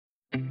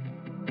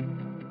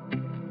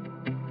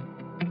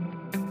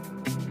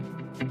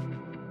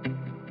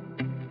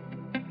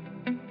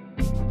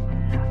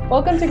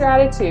Welcome to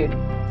Gratitude,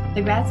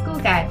 the grad school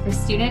guide for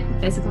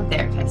student physical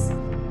therapists.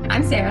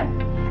 I'm Sarah.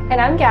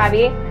 And I'm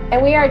Gabby,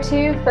 and we are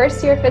two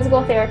first-year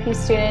physical therapy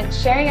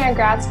students sharing our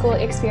grad school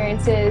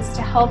experiences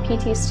to help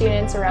PT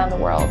students around the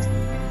world.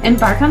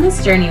 Embark on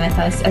this journey with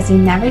us as we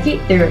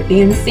navigate through the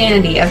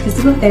insanity of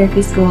physical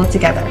therapy school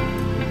together.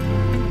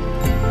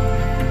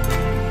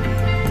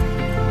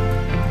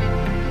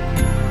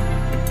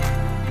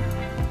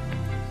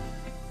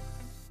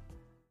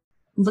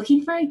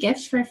 Looking for a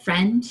gift for a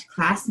friend,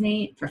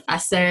 classmate,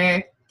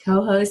 professor,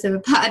 co-host of a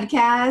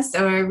podcast,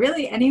 or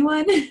really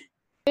anyone?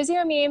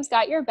 PhysioMemes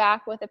got your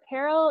back with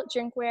apparel,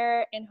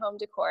 drinkware, and home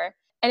decor.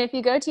 And if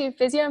you go to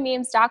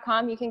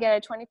physiomemes.com, you can get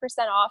a 20%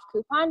 off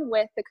coupon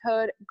with the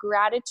code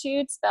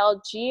GRATITUDE,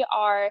 spelled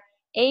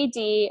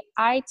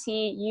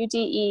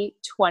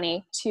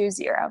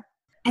GRADITUDE2020.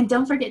 And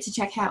don't forget to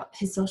check out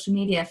his social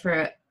media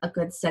for a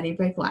good study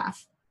break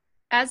laugh.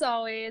 As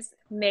always,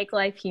 make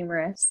life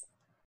humorous.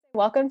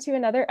 Welcome to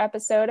another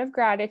episode of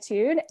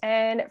Gratitude.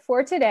 And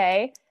for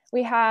today,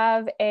 we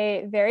have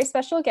a very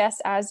special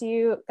guest. As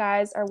you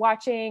guys are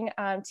watching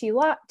Team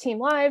Live,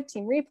 Team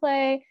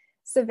Replay,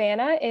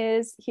 Savannah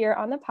is here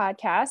on the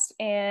podcast,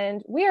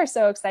 and we are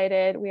so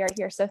excited we are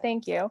here. So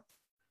thank you.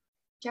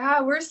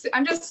 Yeah,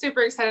 I'm just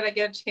super excited I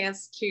get a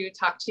chance to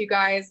talk to you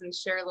guys and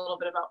share a little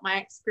bit about my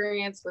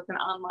experience with an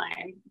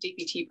online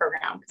DPT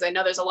program, because I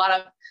know there's a lot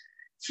of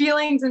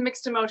feelings and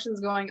mixed emotions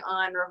going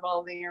on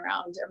revolving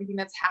around everything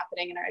that's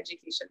happening in our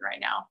education right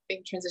now,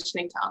 being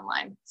transitioning to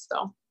online.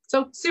 So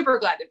super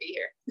glad to be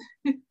here.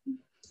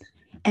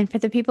 And for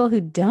the people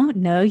who don't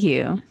know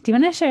you, do you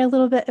want to share a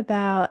little bit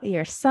about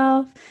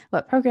yourself,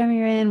 what program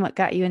you're in, what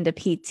got you into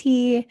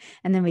PT,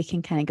 and then we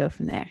can kind of go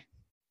from there.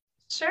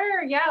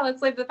 Sure. Yeah,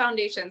 let's lay the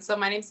foundation. So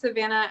my name's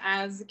Savannah,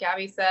 as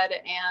Gabby said,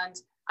 and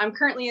I'm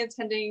currently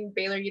attending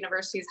Baylor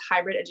University's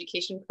hybrid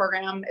education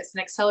program. It's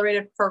an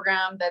accelerated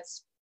program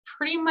that's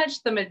pretty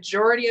much the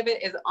majority of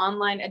it is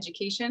online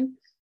education.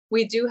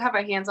 We do have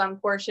a hands-on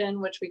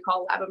portion, which we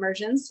call lab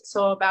immersions.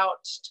 So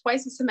about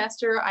twice a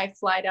semester, I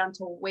fly down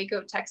to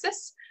Waco,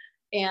 Texas,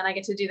 and I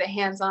get to do the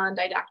hands-on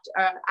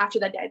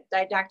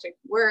didactic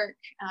work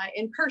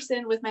in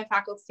person with my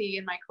faculty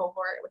and my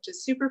cohort, which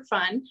is super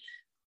fun.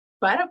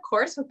 But of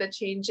course, with the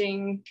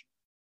changing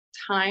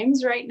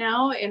times right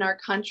now in our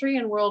country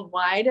and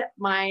worldwide,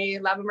 my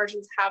lab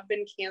immersions have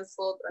been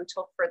canceled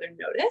until further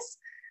notice.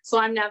 So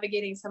I'm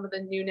navigating some of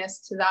the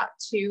newness to that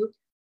too.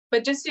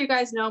 But just so you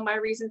guys know, my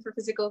reason for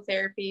physical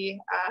therapy,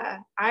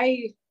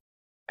 I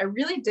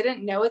really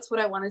didn't know it's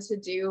what I wanted to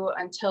do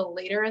until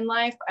later in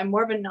life. I'm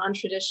more of a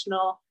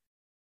non-traditional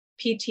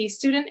PT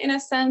student in a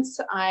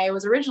sense. I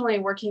was originally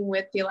working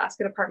with the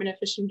Alaska Department of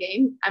Fish and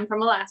Game. I'm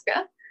from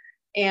Alaska,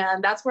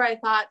 and that's where I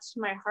thought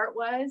my heart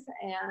was.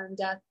 And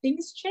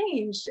things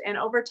changed. And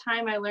over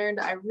time, I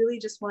learned I really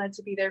just wanted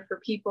to be there for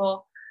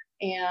people.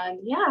 And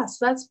yeah,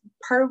 so that's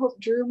part of what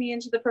drew me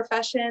into the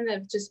profession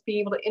of just being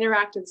able to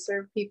interact and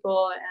serve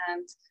people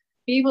and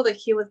be able to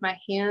heal with my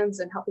hands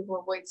and help people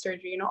avoid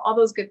surgery, all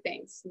those good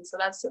things. And so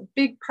that's a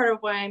big part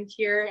of why I'm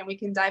here. And we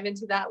can dive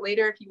into that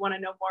later if you want to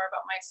know more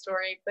about my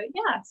story. But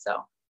yeah, so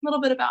a little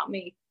bit about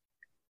me.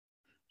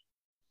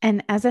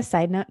 And as a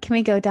side note, can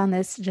we go down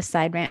this just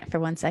side rant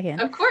for 1 second?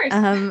 Of course.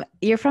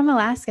 You're from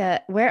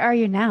Alaska. Where are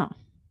you now?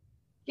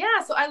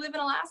 Yeah, so I live in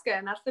Alaska,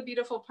 and that's the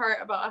beautiful part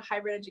about a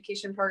hybrid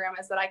education program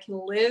is that I can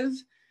live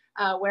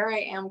where I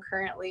am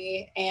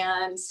currently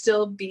and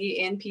still be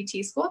in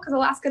PT school, because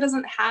Alaska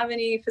doesn't have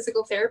any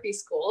physical therapy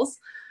schools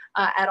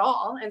at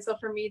all. And so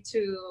for me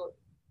to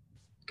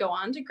go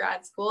on to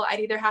grad school,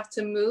 I'd either have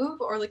to move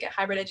or look at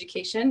hybrid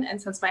education.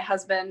 And since my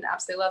husband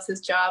absolutely loves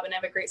his job and I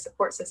have a great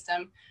support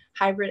system,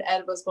 hybrid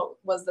ed was what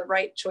was the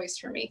right choice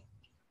for me.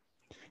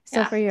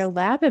 So for your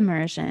lab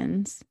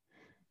immersions,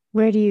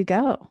 where do you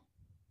go?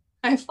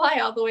 I fly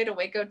all the way to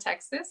Waco,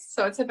 Texas.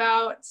 So it's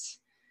about,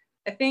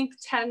 I think,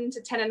 10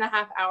 to 10 and a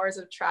half hours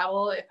of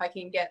travel if I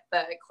can get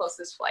the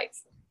closest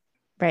flights.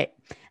 Right.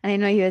 And I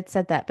know you had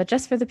said that, but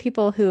just for the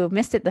people who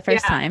missed it the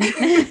first time,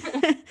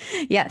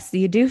 yes,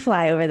 you do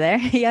fly over there.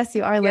 Yes,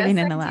 you are living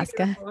in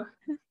Alaska.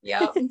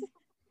 Yep.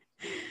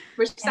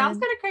 Which sounds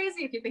kind of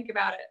crazy if you think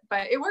about it,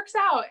 but it works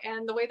out.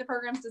 And the way the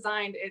program's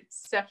designed,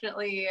 it's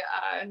definitely,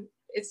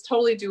 it's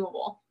totally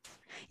doable.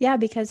 Yeah,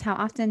 because how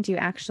often do you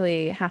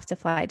actually have to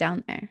fly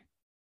down there?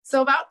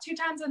 So about 2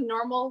 times a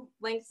normal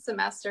length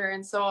semester.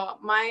 And so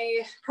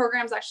my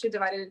program's actually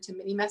divided into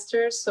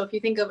mini-mesters. So if you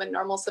think of a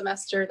normal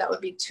semester, that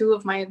would be 2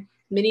 of my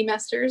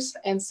mini-mesters.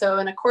 And so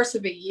in a course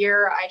of a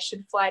year, I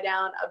should fly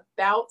down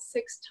about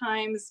 6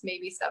 times,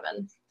 maybe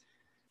 7.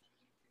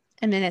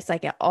 And then it's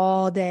like an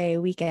all-day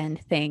weekend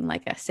thing,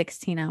 like a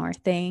 16-hour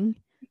thing.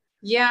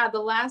 Yeah,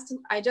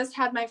 I just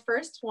had my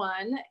first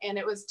one, and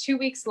it was 2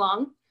 weeks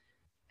long.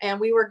 And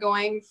we were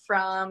going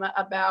from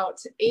about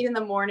 8 in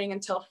the morning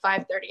until 5:30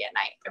 at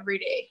night every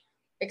day,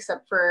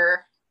 except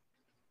for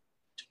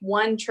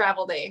 1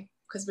 travel day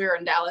because we were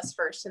in Dallas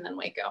first and then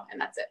Waco,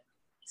 and that's it.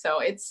 So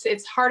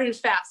it's hard and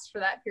fast for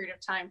that period of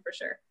time for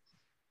sure.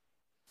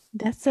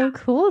 That's so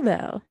cool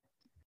though.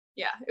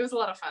 Yeah, it was a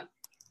lot of fun.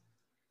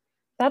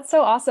 That's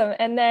so awesome.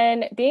 And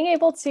then being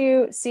able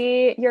to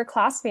see your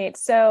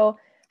classmates. So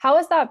how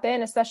has that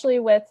been, especially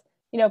with,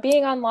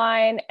 being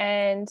online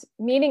and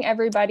meeting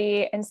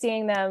everybody and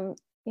seeing them,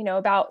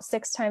 about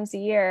 6 times a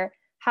year?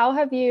 How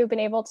have you been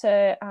able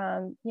to,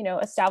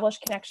 establish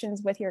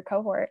connections with your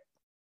cohort?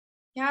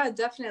 Yeah,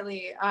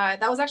 definitely.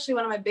 That was actually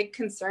one of my big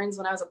concerns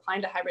when I was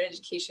applying to hybrid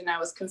education. I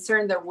was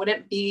concerned there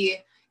wouldn't be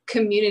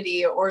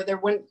community, or there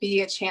wouldn't be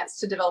a chance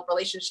to develop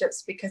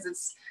relationships, because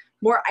it's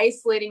more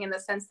isolating in the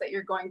sense that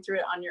you're going through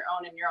it on your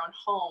own in your own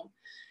home.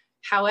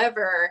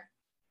 However,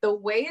 the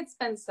way it's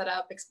been set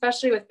up,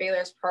 especially with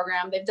Baylor's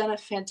program, they've done a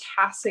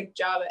fantastic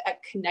job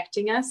at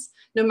connecting us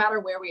no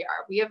matter where we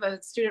are. We have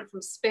a student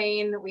from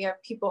Spain, we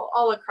have people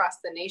all across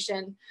the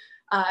nation,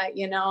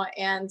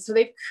 and so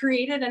they've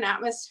created an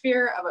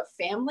atmosphere of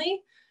a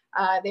family.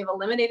 They've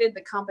eliminated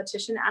the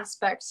competition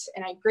aspect,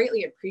 and I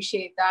greatly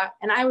appreciate that.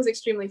 And I was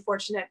extremely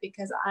fortunate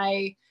because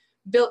I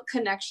built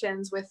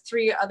connections with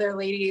 3 other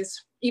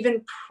ladies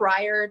even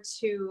prior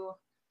to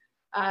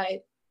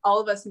all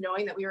of us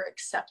knowing that we were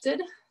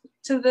accepted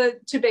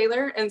to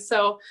Baylor. And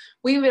so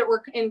we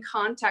were in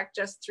contact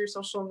just through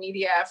social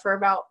media for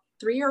about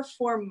 3 or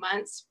 4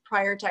 months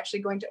prior to actually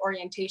going to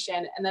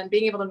orientation. And then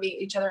being able to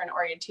meet each other in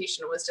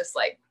orientation was just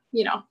like,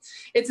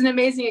 it's an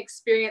amazing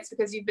experience,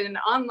 because you've been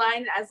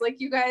online as like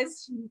you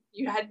guys,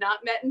 you had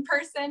not met in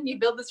person, you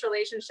build this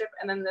relationship,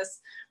 and then this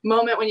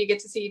moment when you get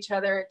to see each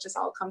other, it just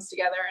all comes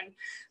together. And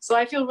so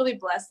I feel really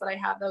blessed that I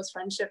have those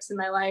friendships in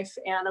my life.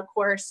 And of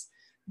course,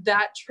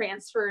 that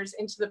transfers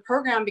into the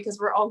program because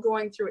we're all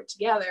going through it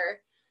together,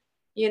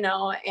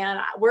 and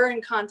we're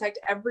in contact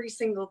every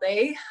single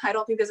day. I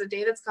don't think there's a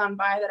day that's gone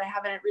by that I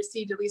haven't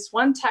received at least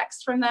one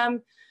text from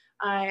them.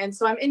 And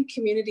so I'm in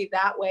community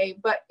that way.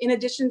 But in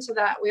addition to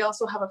that, we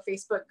also have a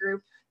Facebook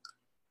group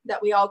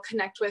that we all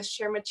connect with,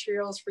 share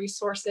materials,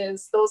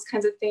 resources, those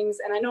kinds of things.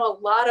 And I know a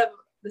lot of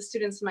the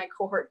students in my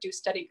cohort do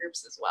study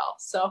groups as well.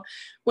 So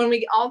when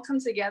we all come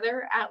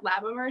together at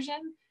Lab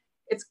Immersion,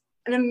 it's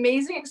an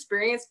amazing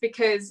experience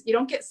because you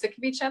don't get sick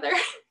of each other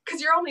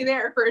because you're only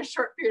there for a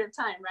short period of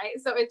time,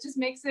 right? So it just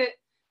makes it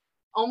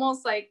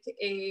almost like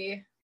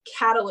a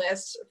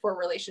catalyst for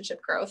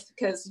relationship growth,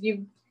 because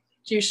you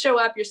show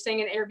up, you're staying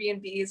in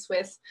Airbnbs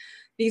with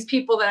these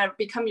people that have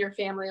become your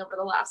family over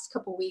the last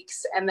couple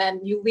weeks, and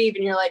then you leave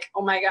and you're like,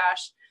 oh my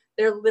gosh,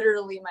 they're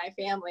literally my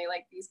family.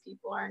 Like, these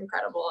people are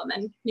incredible. And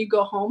then you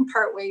go home,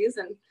 part ways.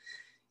 And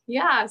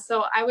yeah,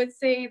 so I would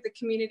say the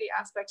community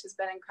aspect has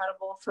been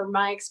incredible for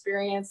my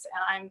experience.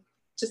 And I'm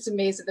just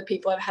amazed at the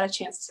people I've had a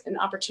chance and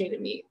opportunity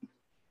to meet.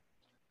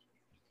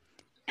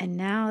 And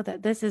now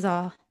that this is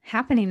all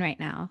happening right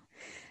now,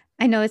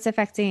 I know it's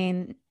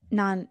affecting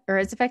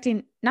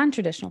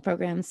non-traditional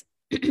programs,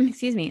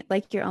 excuse me,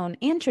 like your own,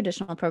 and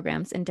traditional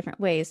programs in different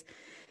ways.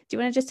 Do you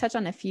want to just touch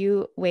on a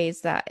few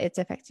ways that it's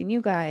affecting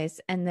you guys?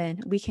 And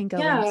then we can go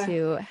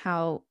into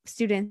how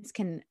students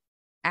can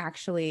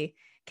actually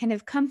kind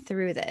of come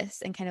through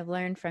this and kind of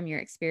learn from your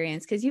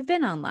experience, because you've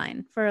been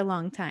online for a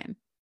long time.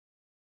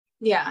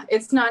 Yeah,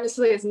 it's not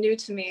necessarily as new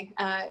to me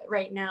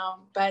right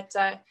now, but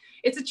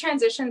it's a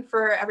transition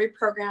for every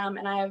program.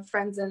 And I have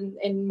friends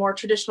in more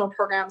traditional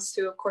programs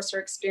who, of course, are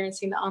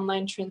experiencing the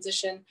online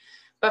transition.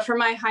 But for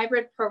my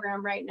hybrid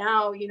program right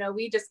now,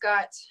 we just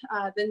got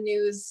the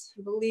news,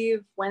 I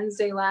believe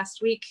Wednesday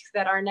last week,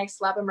 that our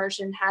next Lab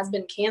Immersion has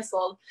been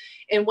canceled.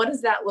 And what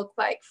does that look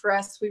like for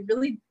us? We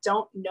really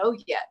don't know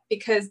yet,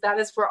 because that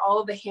is where all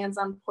of the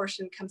hands-on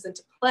portion comes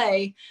into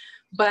play.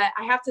 But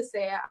I have to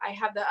say, I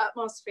have the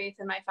utmost faith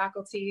in my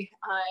faculty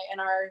and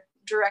our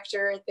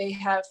director. They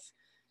have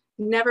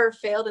never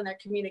failed in their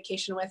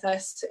communication with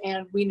us,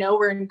 and we know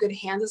we're in good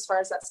hands as far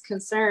as that's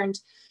concerned.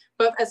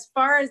 But as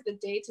far as the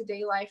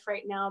day-to-day life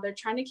right now, they're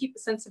trying to keep a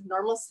sense of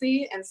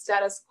normalcy and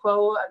status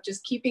quo of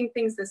just keeping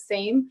things the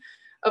same.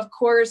 Of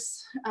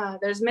course,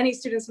 there's many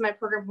students in my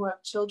program who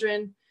have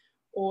children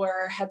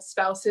or had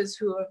spouses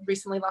who have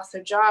recently lost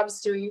their jobs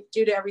due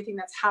to everything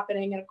that's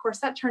happening. And of course,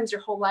 that turns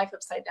your whole life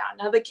upside down.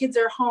 Now the kids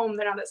are home,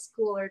 they're not at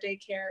school or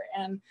daycare.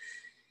 And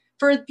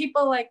for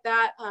people like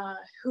that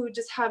who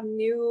just have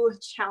new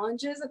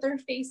challenges that they're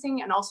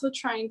facing and also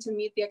trying to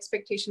meet the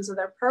expectations of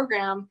their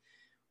program,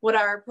 what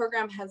our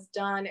program has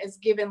done is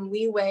given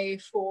leeway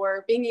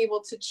for being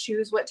able to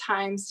choose what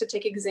times to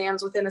take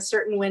exams within a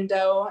certain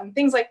window and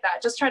things like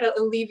that. Just try to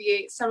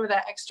alleviate some of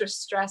that extra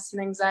stress and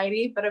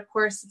anxiety. But of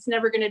course, it's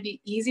never going to be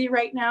easy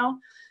right now.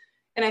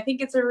 And I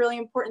think it's a really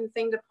important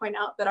thing to point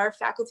out that our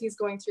faculty is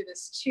going through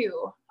this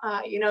too.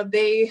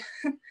 They,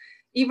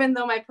 even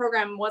though my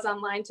program was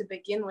online to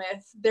begin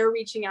with, they're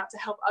reaching out to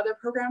help other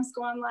programs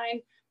go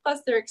online.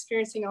 Plus, they're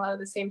experiencing a lot of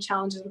the same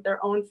challenges with their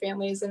own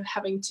families and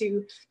having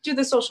to do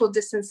the social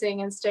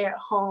distancing and stay at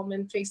home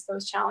and face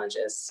those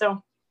challenges.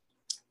 So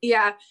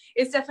yeah,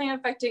 it's definitely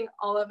affecting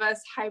all of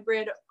us,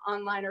 hybrid,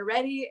 online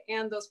already,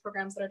 and those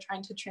programs that are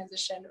trying to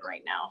transition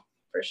right now,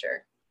 for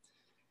sure.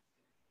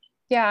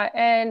 Yeah,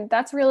 and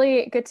that's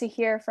really good to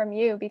hear from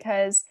you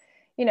because,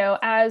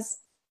 as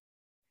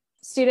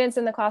students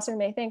in the classroom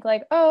may think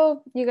like,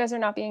 oh, you guys are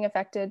not being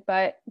affected,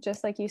 but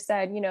just like you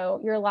said,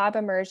 your lab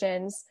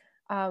immersions,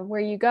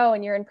 where you go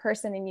and you're in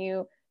person and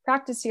you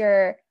practice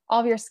all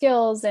of your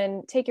skills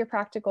and take your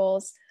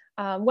practicals.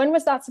 When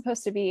was that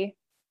supposed to be?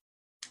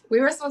 We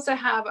were supposed to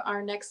have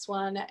our next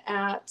one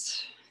at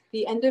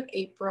the end of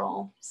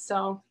April.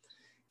 So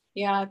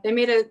yeah, they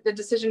made the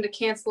decision to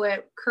cancel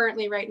it.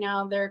 Currently right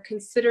now, they're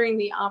considering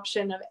the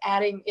option of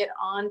adding it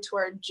on to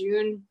our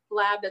June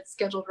lab that's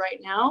scheduled right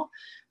now.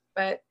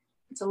 But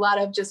it's a lot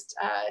of just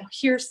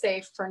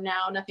hearsay for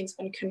now. Nothing's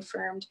been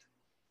confirmed.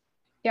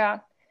 Yeah.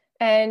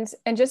 And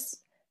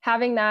just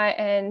having that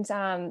and,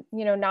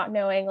 not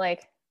knowing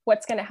like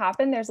what's going to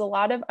happen. There's a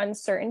lot of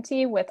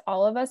uncertainty with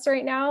all of us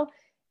right now.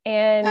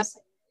 And,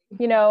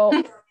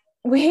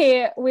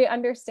 we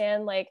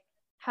understand like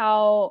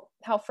how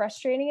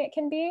frustrating it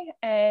can be,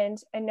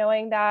 and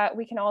knowing that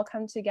we can all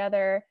come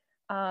together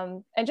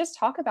and just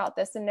talk about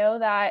this, and know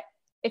that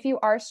if you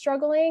are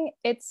struggling,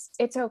 it's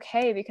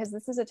okay, because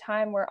this is a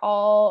time we're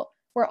all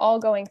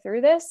going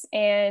through this.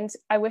 And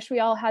I wish we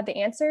all had the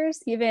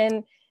answers,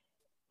 even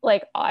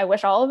like I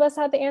wish all of us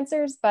had the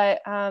answers,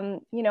 but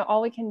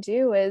all we can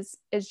do is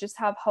just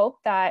have hope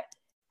that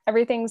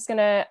everything's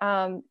gonna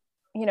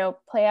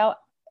play out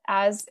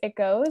as it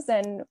goes,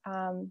 and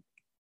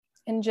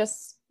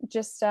just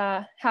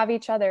have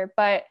each other.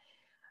 But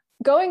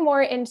going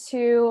more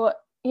into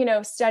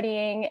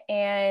studying,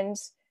 and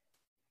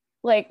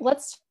like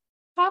let's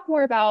talk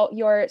more about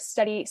your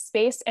study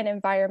space and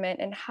environment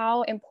and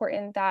how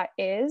important that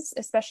is,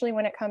 especially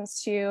when it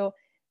comes to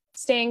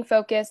staying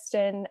focused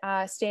and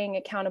staying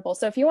accountable.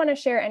 So if you want to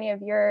share any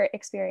of your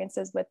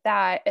experiences with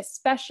that,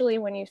 especially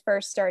when you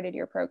first started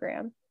your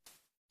program.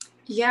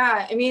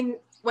 Yeah, I mean,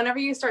 whenever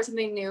you start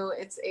something new,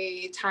 it's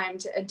a time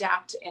to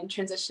adapt and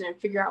transition and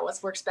figure out what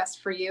works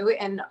best for you.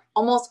 And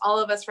almost all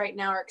of us right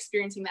now are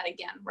experiencing that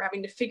again. We're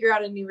having to figure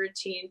out a new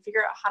routine,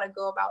 figure out how to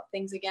go about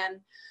things again.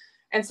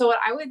 And so what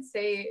I would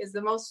say is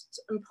the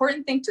most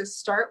important thing to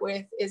start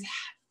with is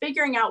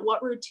figuring out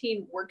what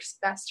routine works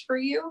best for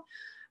you.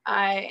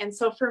 And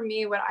so for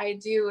me, what I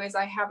do is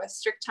I have a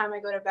strict time I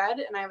go to bed,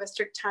 and I have a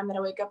strict time that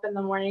I wake up in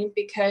the morning,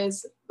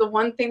 because the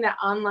one thing that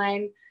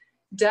online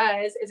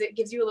does is it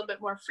gives you a little bit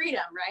more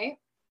freedom, right?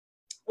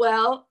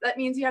 Well, that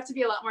means you have to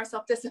be a lot more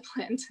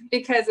self-disciplined,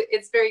 because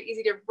it's very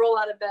easy to roll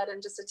out of bed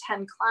and just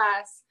attend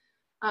class.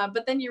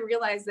 But then you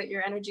realize that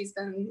your energy's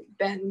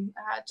been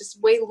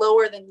just way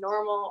lower than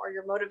normal, or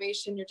your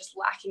motivation, you're just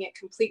lacking it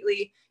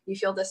completely. You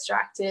feel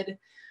distracted,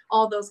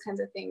 all those kinds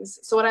of things.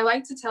 So what I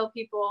like to tell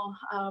people,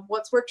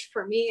 what's worked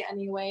for me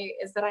anyway,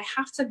 is that I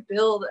have to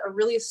build a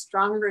really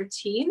strong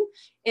routine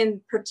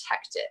and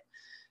protect it.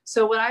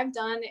 So what I've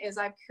done is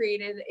I've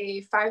created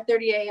a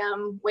 5:30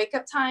 a.m. wake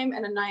up time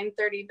and a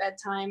 9:30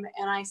 bedtime,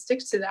 and I stick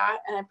to that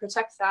and I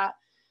protect that.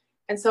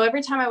 And so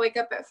every time I wake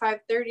up at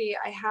 5:30,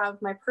 I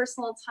have my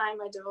personal time,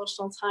 my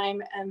devotional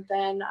time, and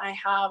then I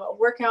have a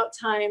workout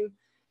time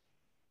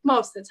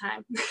most of the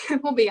time.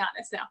 We'll be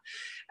honest now.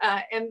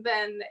 And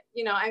then,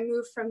 I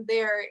move from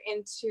there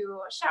into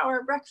a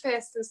shower,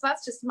 breakfast. And so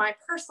that's just my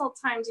personal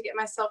time to get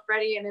myself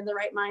ready and in the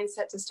right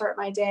mindset to start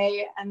my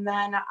day. And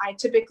then I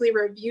typically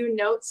review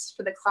notes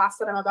for the class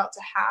that I'm about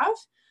to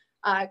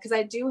have, because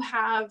I do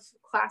have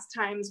class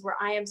times where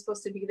I am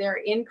supposed to be there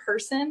in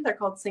person. They're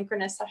called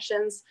synchronous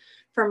sessions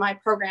for my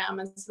program.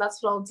 And so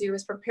that's what I'll do,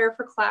 is prepare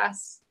for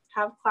class,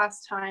 have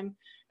class time.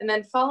 And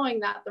then following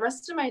that, the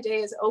rest of my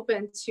day is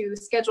open to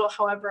schedule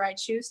however I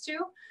choose to.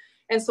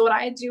 And so what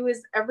I do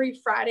is every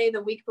Friday,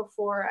 the week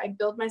before, I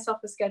build myself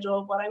a schedule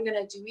of what I'm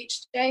going to do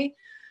each day.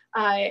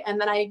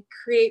 And then I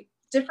create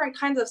different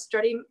kinds of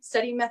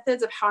study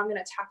methods of how I'm going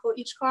to tackle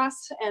each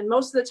class. And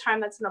most of the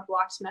time that's in a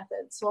blocked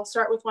method. So I'll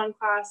start with one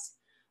class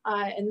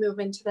and move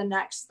into the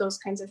next, those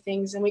kinds of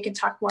things. And we can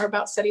talk more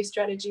about study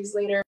strategies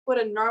later. What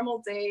a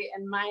normal day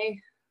in my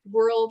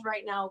world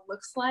right now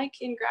looks like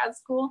in grad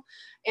school.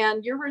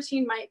 And your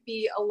routine might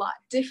be a lot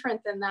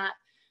different than that,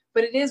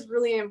 but it is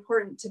really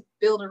important to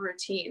build a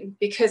routine,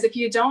 because if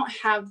you don't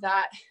have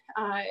that,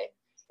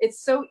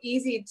 it's so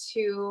easy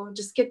to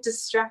just get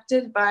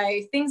distracted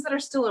by things that are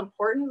still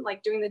important,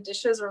 like doing the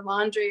dishes or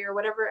laundry or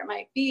whatever it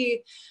might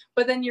be.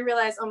 But then you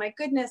realize, oh my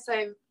goodness,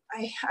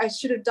 I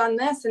should have done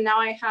this. And now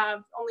I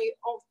have only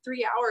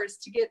 3 hours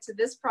to get to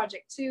this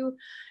project too.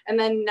 And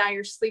then now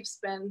your sleep's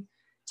been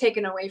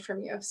taken away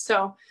from you.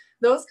 So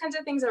those kinds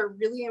of things are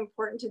really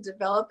important to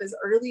develop as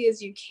early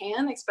as you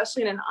can,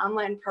 especially in an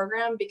online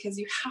program, because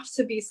you have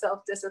to be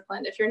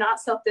self-disciplined. If you're not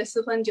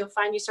self-disciplined, you'll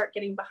find you start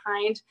getting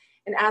behind.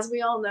 And as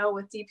we all know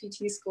with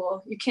DPT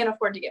school, you can't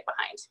afford to get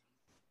behind.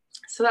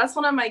 So that's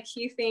one of my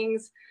key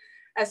things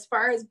as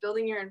far as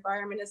building your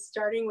environment, is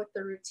starting with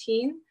the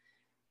routine.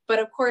 But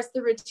of course,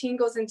 the routine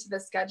goes into the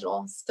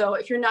schedule. So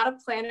if you're not a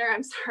planner,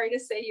 I'm sorry to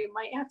say you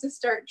might have to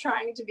start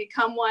trying to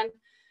become one.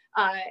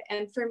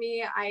 And for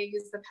me, I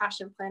use the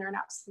Passion Planner and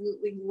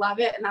absolutely love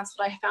it. And that's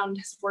what I found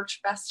has worked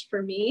best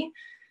for me.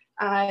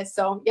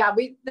 So yeah,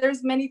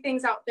 there's many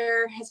things out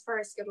there as far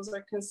as schedules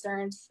are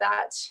concerned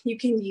that you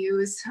can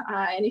use.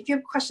 And if you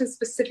have questions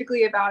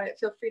specifically about it,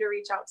 feel free to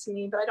reach out to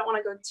me, but I don't want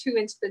to go too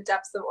into the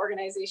depths of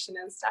organization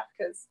and stuff,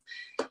 because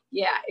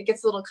yeah, it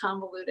gets a little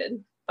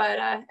convoluted. But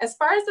as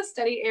far as the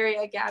study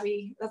area,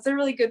 Gabby, that's a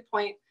really good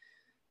point.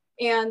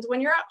 And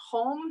when you're at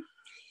home,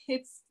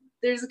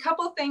 there's a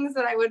couple of things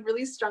that I would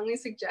really strongly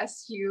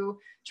suggest you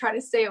try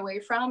to stay away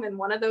from. And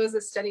one of those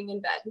is studying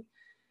in bed.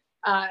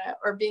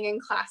 Or being in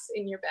class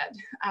in your bed.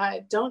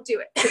 Don't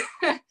do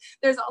it.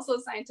 There's also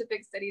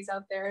scientific studies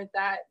out there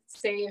that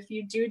say if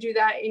you do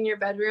that in your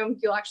bedroom,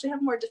 you'll actually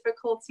have more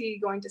difficulty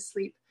going to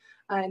sleep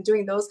and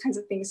doing those kinds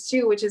of things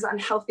too, which is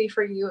unhealthy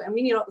for you. And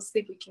we need all the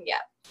sleep we can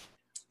get.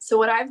 So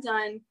what I've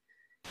done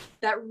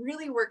that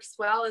really works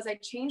well is I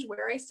change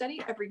where I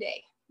study every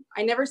day.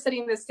 I never study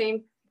in the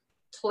same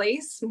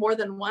place more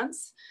than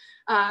once,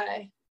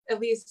 at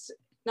least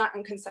not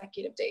on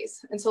consecutive days.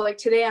 And so like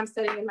today I'm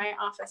studying in my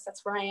office.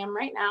 That's where I am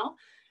right now.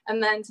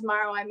 And then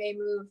tomorrow I may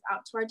move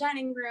out to our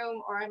dining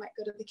room, or I might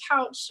go to the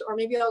couch, or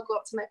maybe I'll go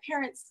up to my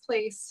parents'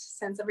 place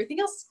since everything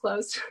else is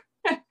closed,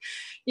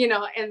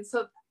 and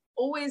so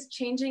always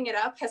changing it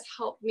up has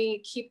helped me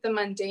keep the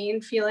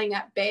mundane feeling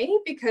at bay,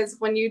 because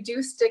when you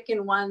do stick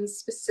in one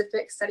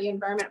specific study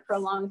environment for a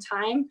long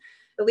time,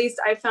 at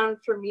least I found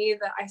for me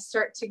that I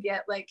start to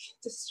get like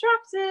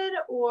distracted,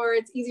 or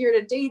it's easier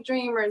to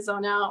daydream or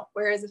zone out.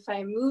 Whereas if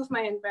I move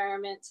my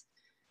environment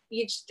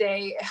each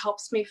day, it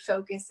helps me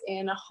focus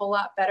in a whole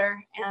lot better.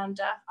 And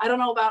I don't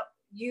know about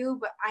you,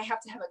 but I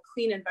have to have a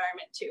clean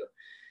environment too.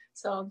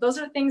 So those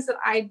are things that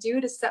I do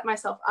to set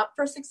myself up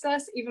for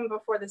success even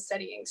before the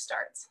studying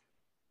starts.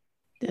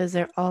 Those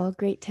are all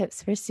great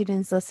tips for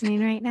students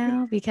listening right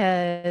now,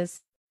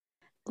 because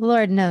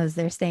Lord knows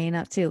they're staying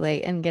up too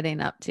late and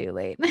getting up too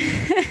late.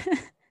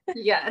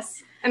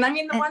 Yes. And I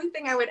mean, the one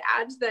thing I would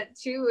add to that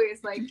too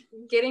is like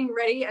getting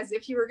ready as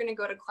if you were going to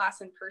go to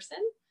class in person.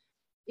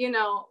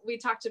 We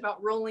talked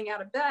about rolling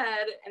out of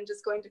bed and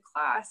just going to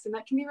class, and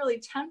that can be really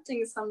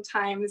tempting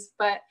sometimes.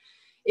 But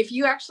if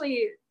you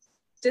actually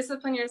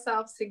discipline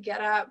yourself to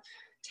get up,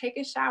 take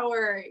a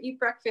shower, eat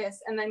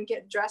breakfast, and then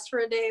get dressed for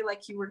a day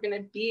like you were going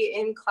to be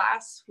in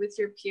class with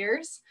your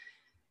peers,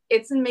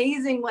 it's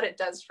amazing what it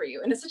does for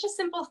you. And it's such a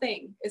simple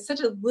thing. It's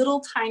such a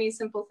little tiny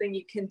simple thing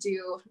you can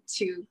do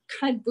to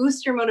kind of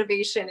boost your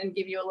motivation and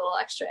give you a little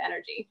extra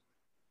energy.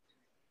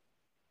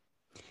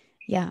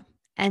 Yeah.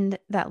 And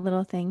that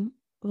little thing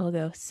will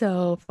go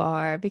so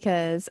far,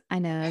 because I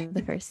know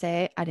the first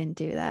day I didn't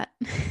do that.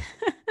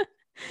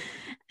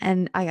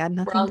 And I got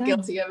nothing We're all done.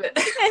 guilty of it.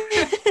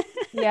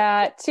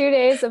 Yeah. 2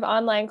 days of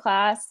online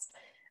class.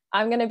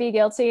 I'm going to be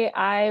guilty.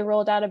 I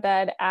rolled out of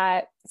bed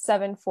at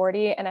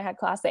 7:40 and I had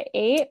class at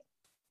 8.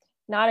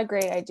 Not a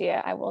great idea,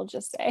 I will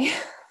just say.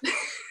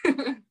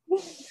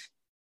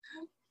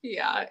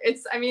 Yeah,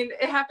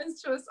 it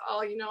happens to us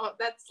all,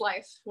 that's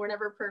life. We're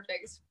never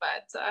perfect,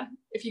 but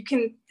if you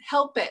can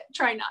help it,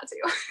 try not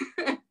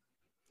to.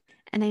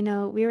 And I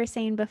know we were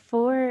saying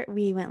before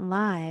we went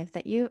live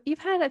that you've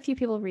had a few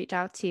people reach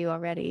out to you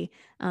already,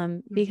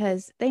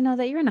 because they know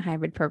that you're in a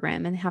hybrid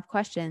program and have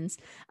questions.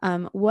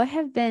 What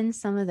have been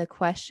some of the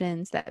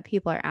questions that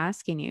people are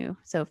asking you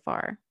so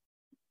far?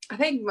 I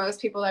think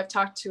most people I've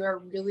talked to are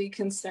really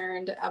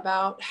concerned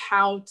about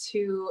how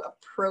to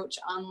approach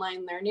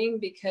online learning,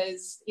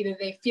 because either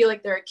they feel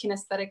like they're a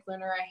kinesthetic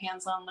learner, a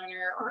hands-on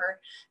learner, or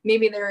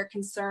maybe they're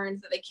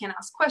concerned that they can't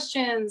ask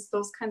questions,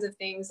 those kinds of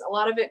things. A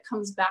lot of it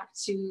comes back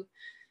to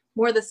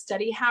more the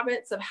study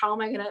habits of how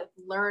am I going to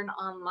learn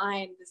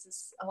online? This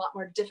is a lot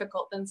more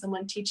difficult than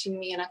someone teaching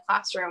me in a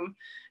classroom.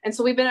 And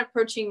so we've been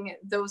approaching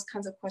those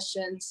kinds of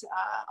questions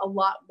a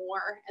lot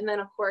more. And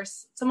then of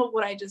course, some of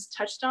what I just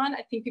touched on,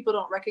 I think people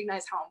don't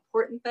recognize how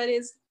important that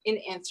is in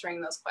answering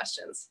those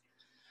questions.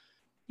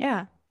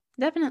 Yeah,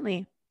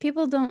 definitely.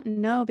 People don't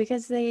know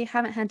because they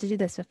haven't had to do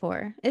this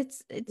before.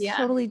 It's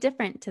totally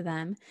different to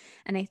them.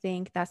 And I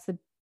think that's the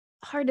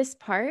hardest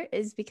part,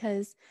 is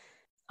because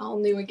all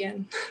new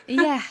again.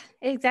 Yeah,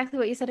 exactly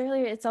what you said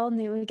earlier. It's all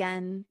new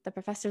again. The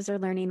professors are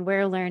learning,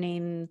 we're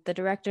learning, the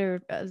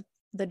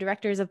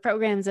directors of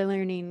programs are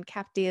learning,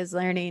 CAPD is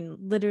learning.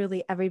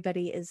 Literally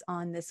everybody is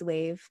on this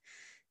wave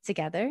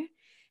together.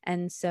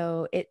 And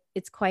so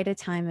it's quite a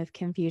time of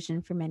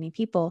confusion for many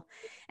people.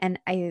 And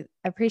I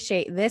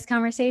appreciate this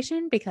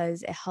conversation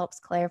because it helps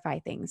clarify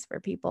things for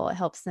people. It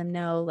helps them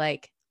know,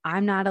 like,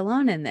 I'm not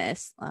alone in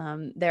this.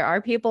 There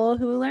are people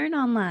who learn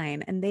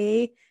online and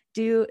they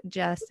do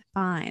just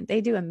fine.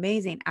 They do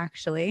amazing,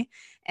 actually.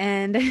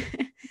 And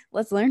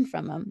let's learn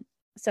from them.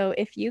 So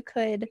if you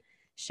could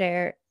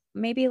share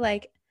maybe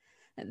like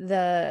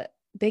the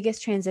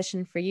biggest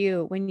transition for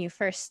you when you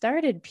first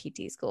started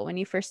PT school, when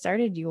you first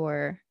started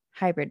your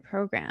hybrid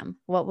program,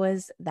 what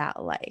was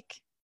that like?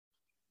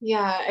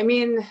 Yeah,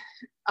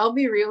 I'll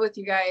be real with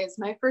you guys.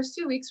 My first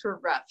 2 weeks were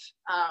rough.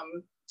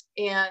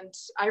 And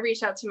I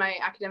reached out to my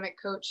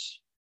academic coach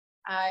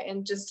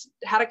and just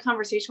had a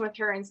conversation with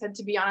her and said,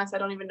 to be honest, I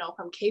don't even know if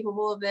I'm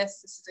capable of this.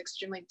 This is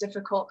extremely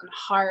difficult and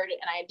hard.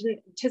 And I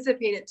didn't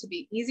anticipate it to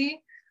be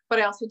easy, but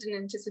I also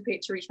didn't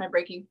anticipate to reach my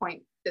breaking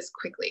point this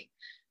quickly.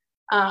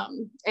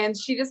 And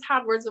she just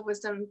had words of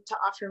wisdom to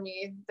offer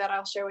me that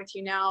I'll share with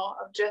you now,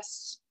 of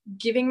just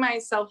giving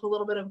myself a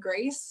little bit of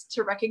grace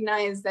to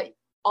recognize that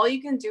all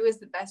you can do is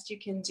the best you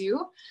can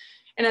do.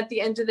 And at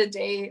the end of the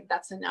day,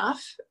 that's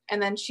enough.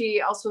 And then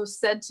she also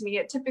said to me,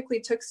 it typically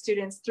took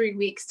students 3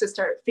 weeks to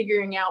start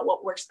figuring out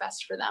what works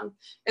best for them.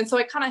 And so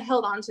I kind of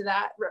held on to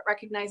that,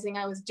 recognizing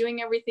I was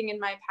doing everything in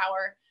my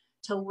power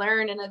to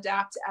learn and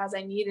adapt as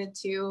I needed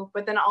to,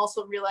 but then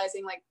also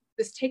realizing like,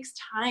 this takes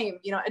time,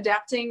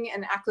 adapting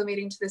and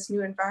acclimating to this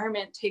new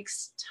environment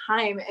takes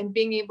time, and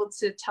being able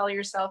to tell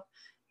yourself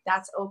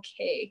that's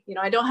okay.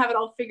 I don't have it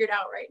all figured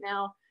out right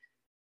now,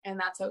 and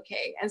that's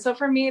okay. And so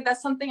for me,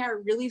 that's something I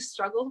really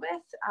struggled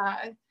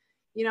with.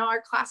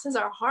 Our classes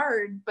are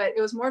hard, but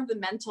it was more of the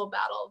mental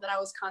battle that I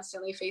was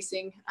constantly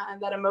facing,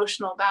 that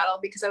emotional battle,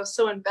 because I was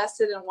so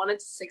invested and wanted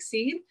to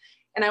succeed.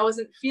 And I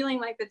wasn't feeling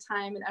like the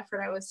time and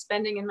effort I was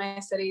spending in my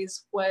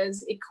studies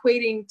was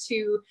equating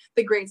to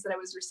the grades that I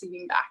was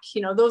receiving back.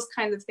 Those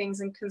kinds of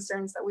things and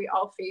concerns that we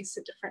all face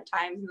at different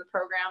times in the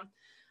program.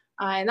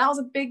 And that was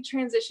a big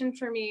transition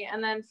for me.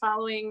 And then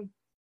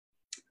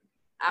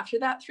after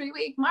that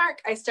 3-week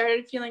mark, I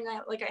started feeling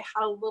like I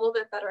had a little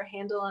bit better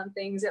handle on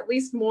things, at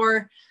least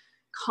more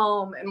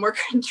calm and more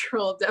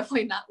controlled,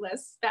 definitely not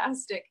less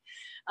spastic.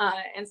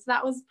 And so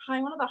that was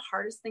probably one of the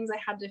hardest things I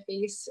had to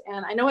face.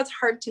 And I know it's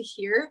hard to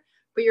hear,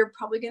 but you're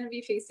probably going to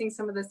be facing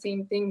some of the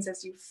same things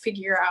as you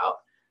figure out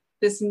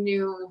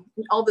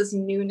all this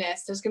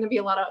newness. There's going to be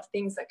a lot of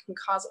things that can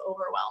cause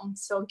overwhelm.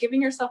 So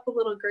giving yourself a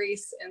little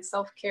grace and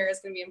self-care is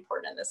going to be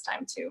important at this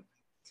time too.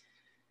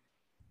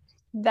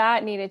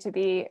 That needed to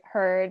be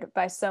heard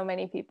by so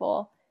many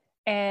people,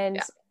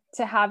 and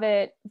to have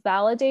it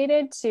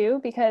validated too,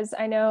 because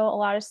I know a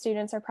lot of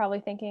students are probably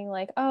thinking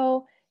like,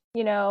 oh,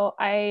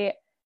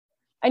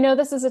 I know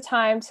this is a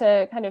time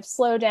to kind of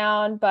slow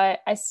down, but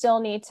I still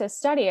need to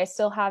study. I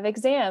still have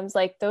exams.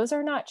 Like those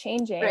are not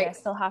changing. Right. I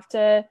still have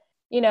to,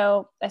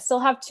 I still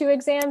have 2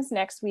 exams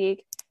next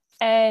week.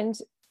 And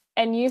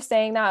you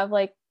saying that of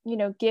like,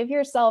 give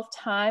yourself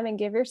time and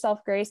give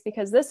yourself grace,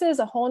 because this is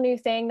a whole new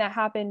thing that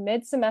happened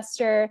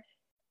mid-semester.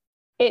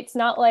 It's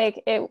not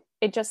like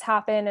it just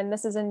happened and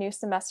this is a new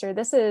semester.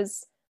 This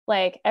is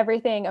like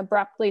everything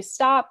abruptly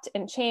stopped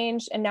and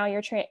changed. And now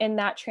you're in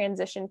that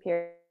transition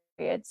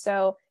period.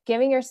 So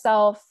giving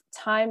yourself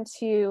time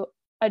to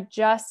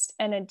adjust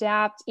and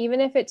adapt, even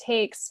if it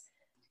takes,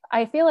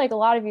 I feel like a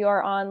lot of you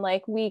are on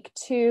like week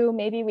 2,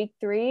 maybe week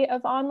 3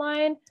 of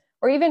online,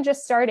 or even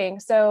just starting.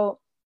 So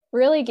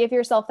really give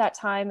yourself that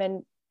time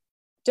and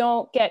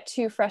don't get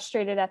too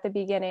frustrated at the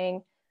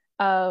beginning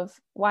of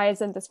why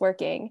isn't this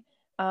working?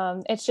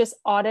 It's just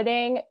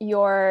auditing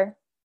your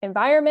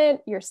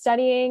environment, your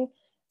studying.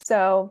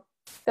 So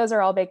those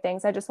are all big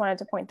things. I just wanted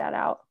to point that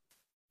out.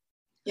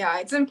 Yeah,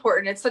 it's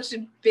important. It's such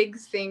a big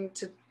thing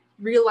to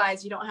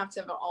realize you don't have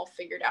to have it all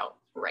figured out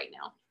right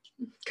now,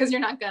 because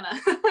you're not gonna.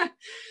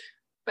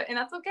 And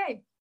that's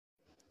okay.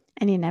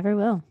 And you never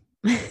will.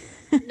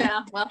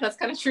 Yeah, well, that's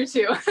kind of true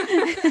too.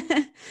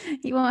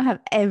 You won't have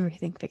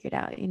everything figured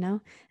out,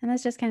 and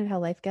that's just kind of how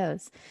life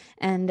goes.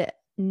 And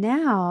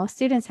now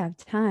students have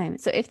time.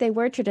 So if they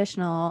were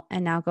traditional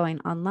and now going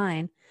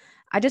online,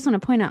 I just want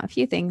to point out a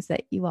few things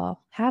that you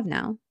all have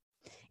now.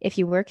 If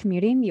you were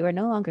commuting, you are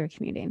no longer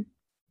commuting.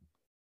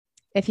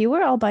 If you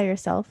were all by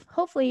yourself,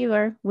 hopefully you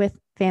are with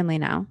family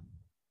now.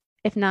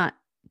 If not,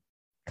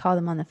 call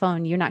them on the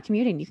phone. You're not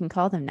commuting. You can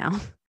call them now.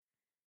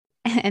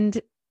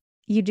 And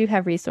you do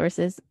have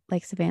resources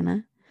like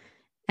Savannah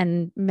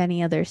and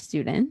many other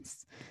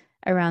students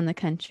around the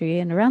country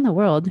and around the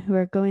world who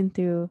are going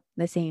through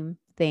the same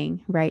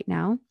thing right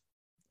now.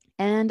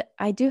 And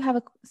I do have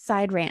a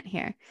side rant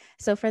here.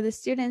 So for the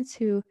students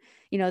who,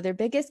 their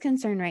biggest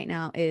concern right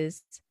now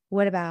is,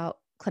 what about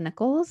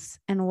clinicals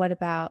and what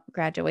about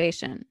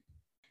graduation?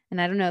 And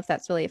I don't know if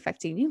that's really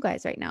affecting you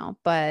guys right now,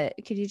 but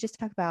could you just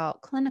talk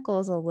about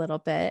clinicals a little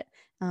bit,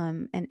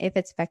 and if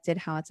it's affected,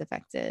 how it's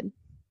affected?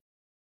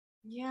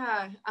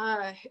 Yeah,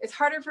 it's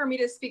harder for me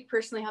to speak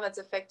personally how that's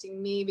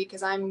affecting me,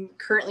 because I'm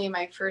currently in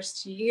my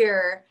first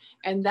year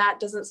and that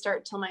doesn't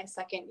start till my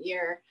second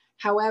year.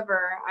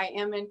 However, I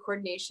am in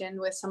coordination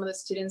with some of the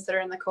students that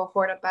are in the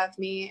cohort above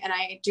me, and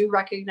I do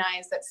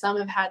recognize that some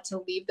have had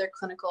to leave their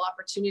clinical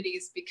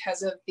opportunities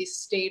because of the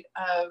state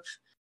of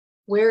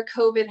where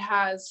COVID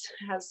has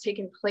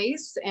taken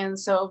place. And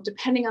so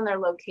depending on their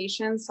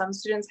location, some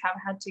students have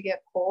had to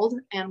get pulled,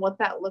 and what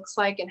that looks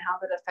like and how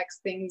that affects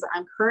things,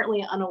 I'm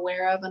currently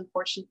unaware of,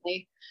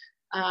 unfortunately.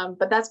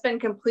 But that's been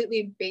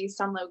completely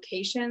based on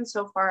location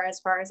so far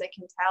as I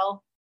can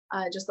tell.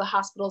 Just the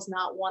hospitals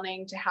not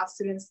wanting to have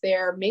students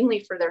there,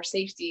 mainly for their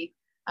safety,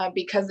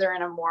 because they're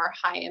in a more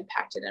high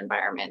impacted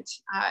environment.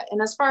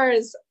 And as far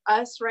as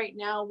us right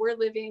now, we're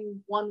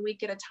living 1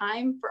 week at a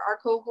time for our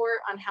cohort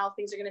on how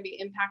things are going to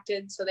be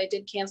impacted. So they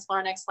did cancel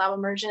our next lab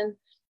immersion,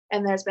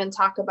 and there's been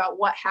talk about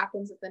what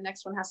happens if the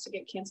next one has to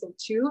get canceled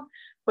too,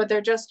 but they're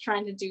just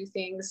trying to do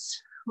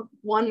things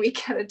 1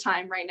 week at a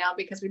time right now,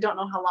 because we don't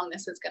know how long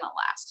this is going to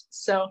last.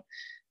 So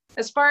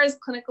as far as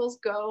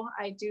clinicals go,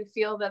 I do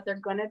feel that they're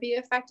going to be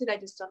affected. I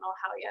just don't know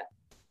how yet.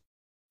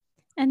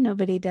 And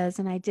nobody does.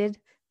 And I did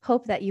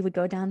hope that you would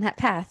go down that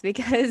path,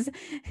 because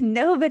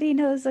nobody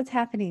knows what's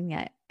happening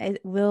yet.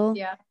 It will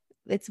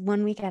it's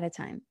 1 week at a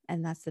time.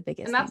 And that's the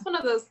biggest And that's thing.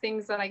 one of those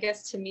things that I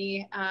guess to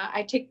me,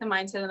 I take the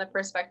mindset and the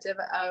perspective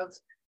of,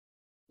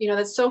 you know,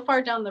 that's so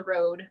far down the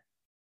road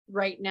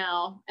right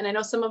now. And I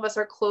know some of us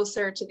are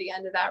closer to the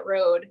end of that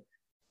road,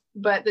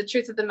 but the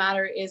truth of the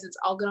matter is it's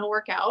all going to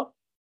work out.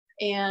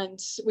 And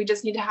we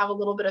just need to have a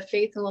little bit of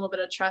faith and a little bit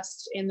of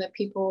trust in the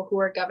people who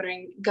are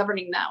governing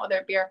that, whether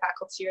it be our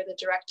faculty or the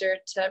director,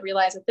 to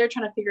realize that they're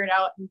trying to figure it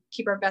out and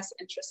keep our best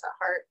interests at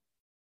heart.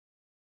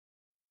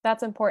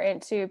 That's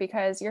important too,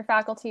 because your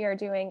faculty are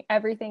doing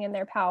everything in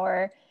their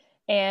power,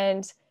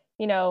 and,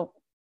 you know,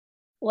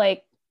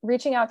 like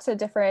reaching out to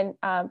different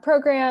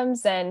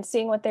programs and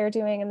seeing what they're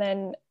doing. And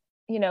then,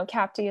 you know,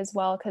 CAPTE as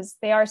well, because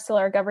they are still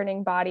our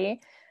governing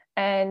body.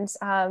 And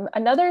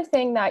another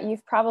thing that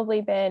you've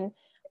probably been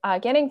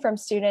getting from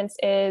students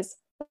is,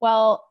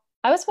 well,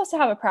 I was supposed to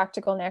have a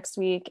practical next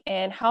week,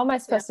 and how am I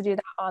supposed to do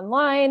that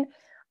online?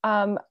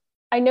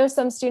 I know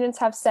some students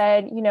have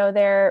said, you know,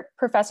 their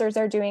professors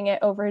are doing it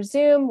over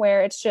Zoom,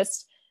 where it's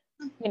just,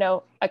 you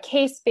know, a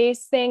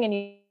case-based thing and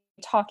you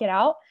talk it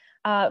out.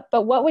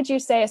 But what would you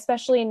say,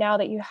 especially now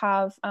that you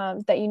have,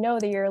 that you know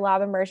that your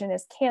lab immersion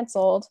is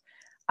canceled,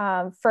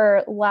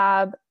 for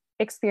lab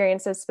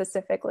experiences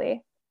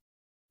specifically?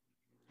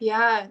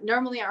 Yeah,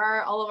 normally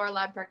all of our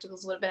lab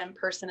practicals would have been in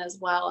person as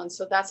well. And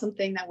so that's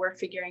something that we're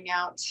figuring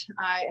out.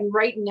 And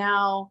right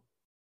now,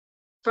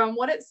 from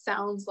what it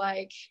sounds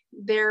like,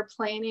 they're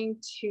planning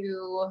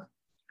to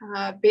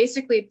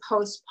basically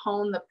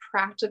postpone the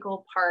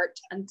practical part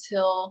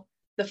until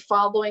the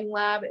following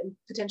lab, and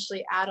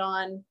potentially add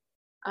on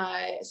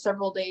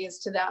several days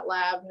to that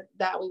lab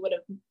that we would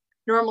have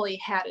normally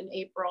had in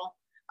April.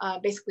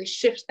 Basically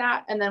shift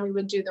that, and then we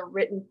would do the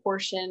written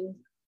portion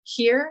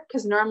here,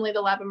 because normally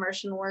the lab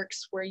immersion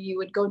works where you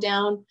would go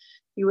down,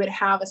 you would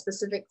have a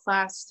specific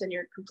class and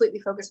you're completely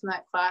focused on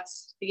that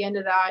class. At the end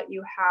of that,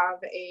 you have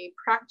a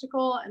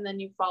practical, and then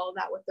you follow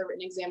that with the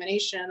written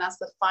examination, and that's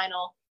the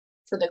final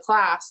for the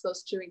class,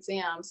 those 2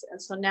 exams.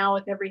 And so now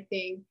with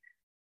everything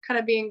kind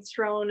of being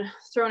thrown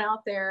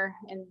out there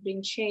and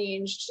being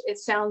changed, it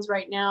sounds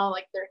right now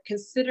like they're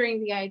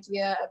considering the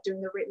idea of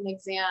doing the written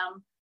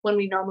exam when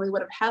we normally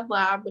would have had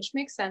lab, which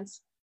makes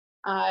sense,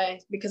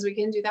 because we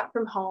can do that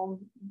from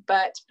home,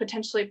 but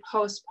potentially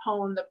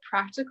postpone the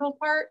practical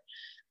part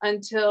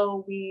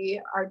until we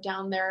are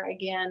down there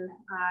again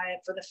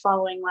for the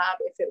following lab,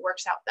 if it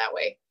works out that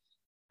way.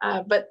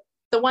 But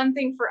the one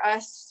thing for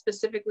us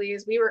specifically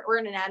is we're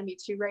in anatomy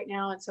 2 right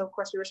now. And so of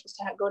course we were supposed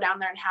to go down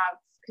there and have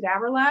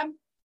cadaver lab.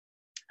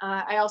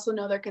 I also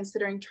know they're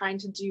considering trying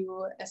to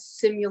do a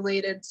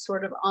simulated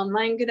sort of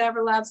online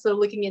cadaver lab. So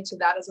looking into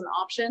that as an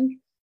option.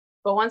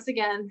 But once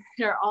again,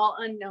 they're all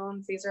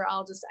unknowns. These are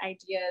all just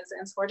ideas.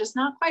 And so we're just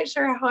not quite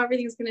sure how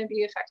everything's going to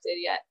be affected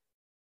yet.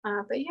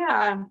 But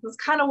yeah, that's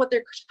kind of what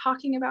they're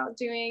talking about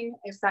doing.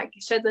 If that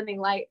sheds any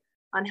light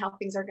on how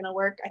things are going to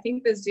work. I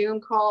think the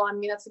Zoom call, I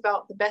mean, that's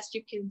about the best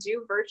you can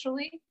do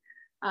virtually.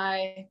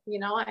 You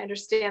know, I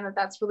understand that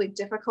that's really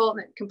difficult,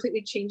 and it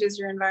completely changes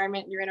your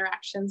environment and your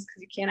interactions,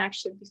 because you can't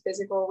actually be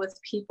physical with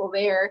people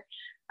there.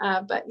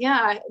 But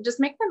yeah, just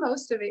make the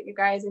most of it, you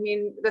guys. I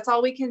mean, that's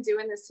all we can do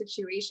in this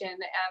situation,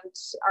 and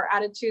our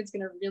attitude is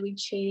going to really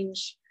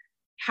change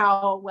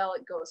how well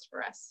it goes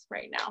for us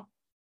right now.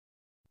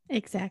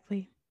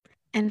 Exactly.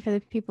 And for the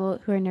people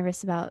who are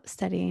nervous about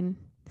studying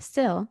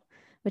still,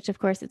 which of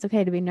course it's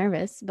okay to be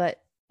nervous, but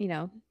you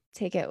know,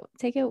 take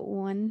it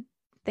one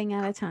thing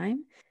at a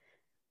time.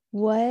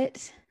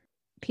 What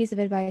piece of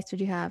advice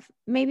would you have,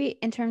 maybe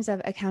in terms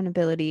of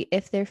accountability,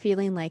 if they're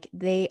feeling like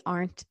they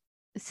aren't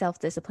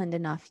self-disciplined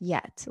enough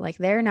yet, like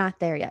they're not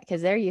there yet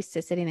because they're used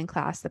to sitting in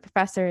class, the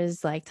professor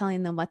is like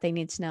telling them what they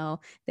need to know,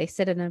 they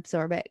sit and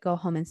absorb it, go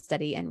home and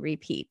study and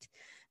repeat.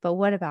 But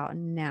what about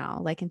now,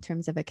 like in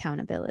terms of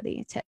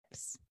accountability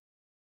tips?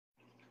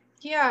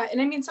 Yeah,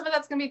 and I mean, some of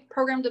that's going to be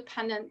program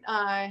dependent,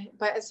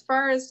 but as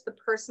far as the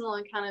personal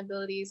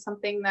accountability,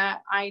 something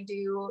that I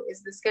do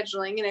is the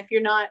scheduling. And if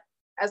you're not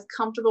as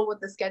comfortable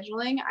with the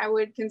scheduling, I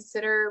would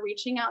consider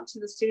reaching out to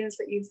the students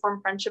that you form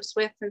friendships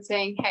with and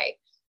saying, hey,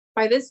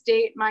 by this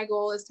date, my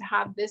goal is to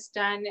have this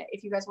done.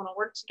 If you guys want to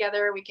work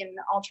together, we can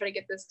all try to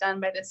get this done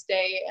by this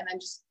day, and then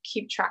just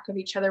keep track of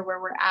each other where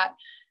we're at.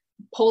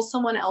 Pull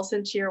someone else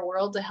into your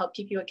world to help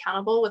keep you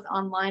accountable. With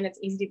online, it's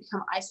easy to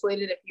become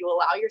isolated if you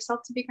allow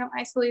yourself to become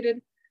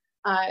isolated.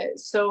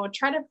 So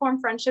try to form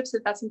friendships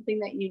if that's something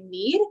that you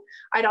need.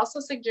 I'd also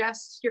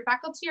suggest your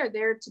faculty are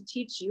there to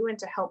teach you and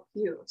to help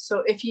you.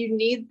 So if you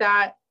need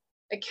that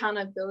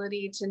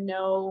accountability to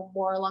know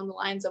more along the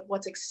lines of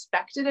what's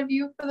expected of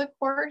you for the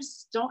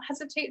course, don't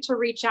hesitate to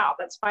reach out.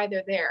 That's why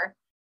they're there,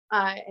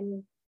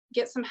 and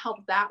get some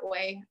help that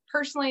way.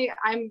 Personally,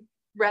 I'm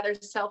rather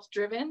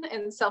self-driven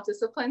and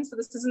self-disciplined, so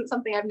this isn't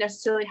something I've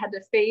necessarily had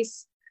to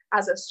face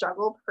as a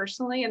struggle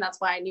personally, and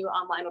that's why I knew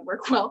online would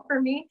work well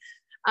for me.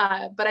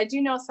 But I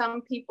do know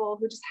some people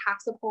who just have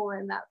to pull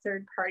in that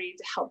third party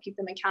to help keep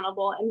them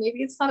accountable. And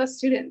maybe it's not a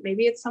student,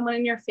 maybe it's someone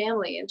in your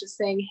family, and just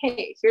saying,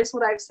 hey, here's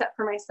what I've set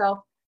for myself.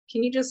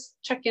 Can you just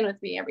check in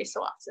with me every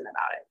so often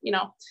about it? You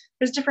know,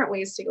 there's different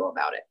ways to go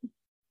about it.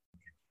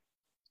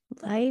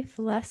 Life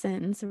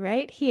lessons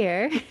right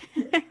here.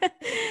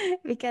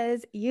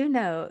 Because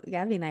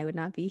Gabby and I would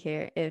not be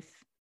here if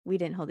we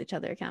didn't hold each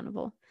other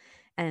accountable.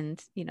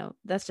 And,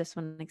 that's just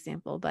one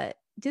example, but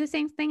do the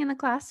same thing in the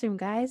classroom,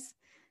 guys.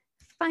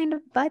 Find a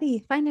buddy,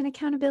 find an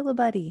accountability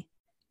buddy.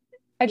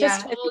 I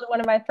just told one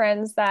of my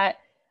friends that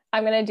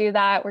I'm going to do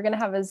that. We're going to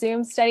have a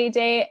Zoom study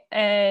date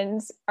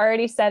and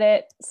already said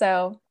it.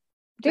 So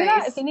do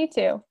that if you need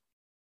to.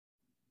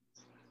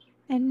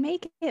 And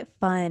make it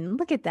fun.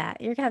 Look at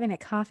that. You're having a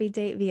coffee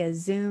date via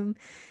Zoom.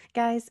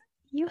 Guys,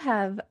 you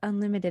have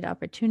unlimited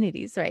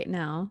opportunities right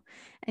now.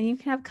 And you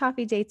can have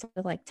coffee dates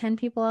with like 10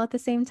 people at the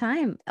same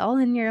time, all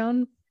in your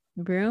own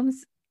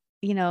rooms.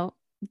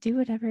 Do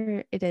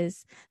whatever it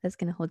is that's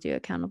going to hold you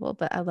accountable.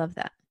 But I love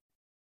that.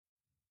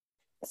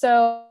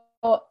 So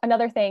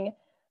another thing.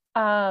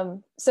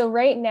 So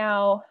right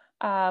now,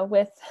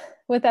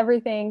 with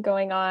everything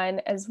going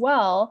on as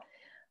well,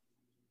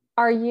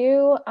 are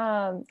you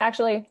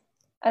actually,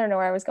 I don't know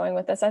where I was going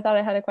with this. I thought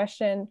I had a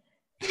question.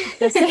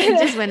 It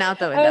just went out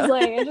the window. I was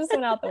like, it just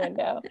went out the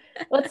window.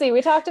 Let's see.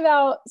 We talked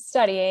about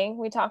studying.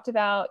 We talked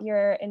about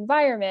your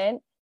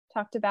environment,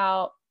 talked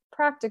about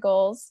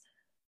practicals.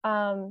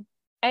 You've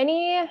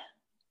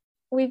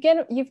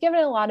given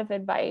a lot of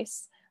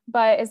advice,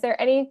 but is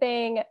there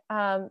anything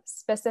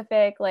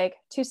specific, like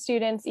to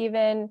students,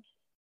 even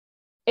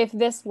if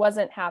this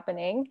wasn't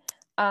happening,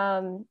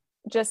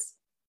 just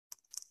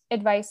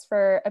advice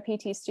for a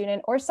PT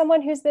student or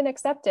someone who's been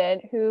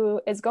accepted, who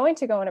is going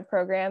to go in a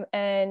program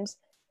and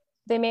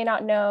they may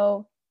not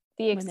know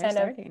the extent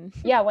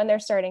of, when they're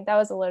starting. That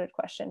was a loaded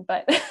question,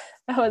 but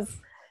that was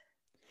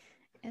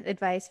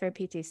advice for a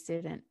PT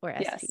student or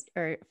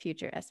or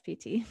future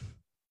SPT,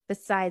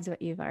 besides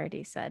what you've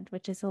already said,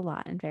 which is a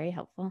lot and very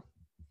helpful.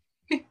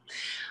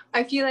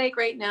 I feel like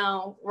right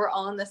now we're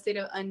all in the state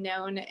of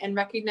unknown, and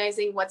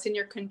recognizing what's in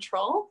your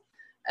control,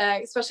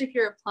 especially if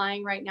you're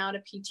applying right now to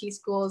PT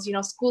schools.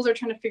 Schools are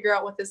trying to figure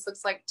out what this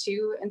looks like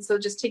too. And so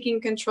just taking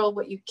control of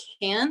what you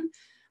can,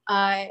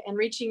 and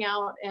reaching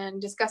out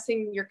and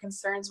discussing your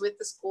concerns with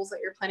the schools that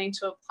you're planning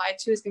to apply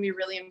to is going to be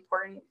really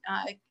important.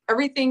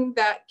 Everything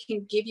that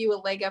can give you a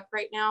leg up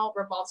right now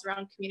revolves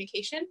around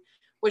communication,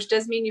 which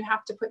does mean you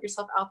have to put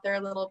yourself out there a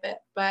little bit.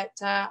 But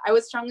I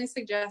would strongly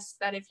suggest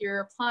that if you're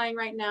applying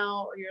right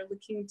now or you're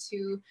looking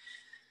to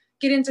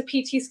get into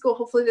PT school,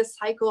 hopefully this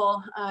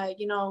cycle,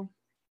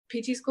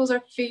 PT schools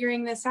are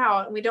figuring this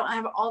out, and we don't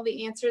have all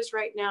the answers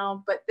right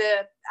now, but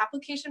the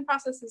application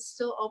process is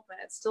still open.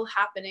 It's still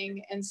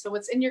happening. And so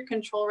what's in your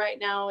control right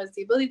now is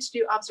the ability to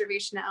do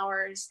observation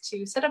hours,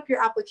 to set up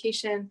your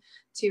application,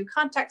 to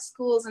contact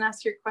schools and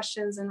ask your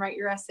questions and write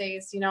your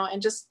essays,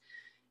 and just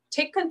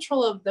take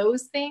control of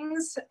those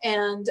things.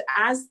 And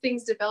as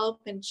things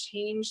develop and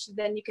change,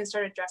 then you can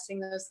start addressing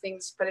those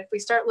things. But if we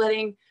start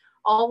letting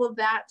all of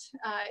that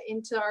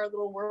into our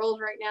little world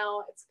right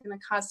now, it's going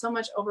to cause so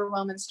much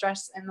overwhelm and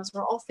stress. And those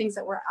are all things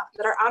that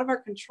are out of our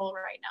control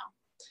right now.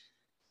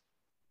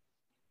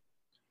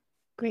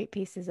 Great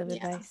pieces of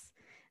advice.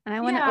 And I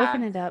want to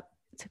open it up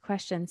to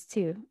questions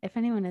too, if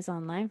anyone is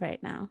online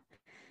right now.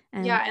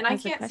 And I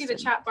can't see the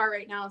chat bar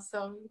right now,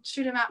 so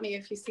shoot them at me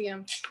if you see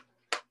them,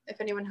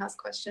 if anyone has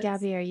questions.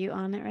 Gabby, are you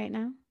on it right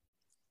now?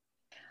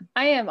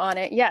 I am on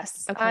it.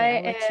 Yes. Okay,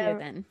 I'll let you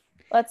then.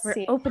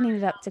 We're opening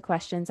it up to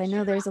questions. I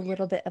know there's a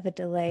little bit of a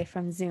delay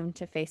from Zoom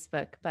to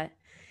Facebook, but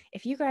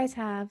if you guys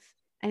have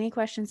any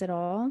questions at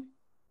all,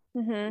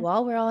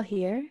 while we're all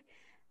here,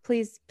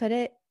 please put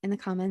it in the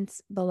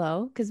comments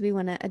below, because we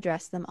want to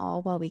address them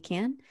all while we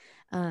can.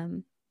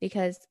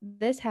 Because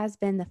this has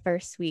been the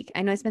first week.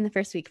 I know it's been the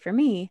first week for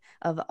me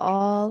of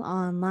all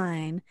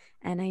online.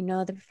 And I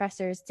know the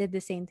professors did the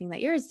same thing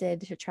that yours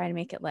did to try to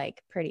make it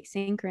like pretty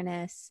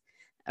synchronous,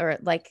 or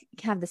like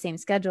have the same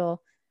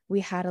schedule. We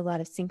had a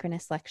lot of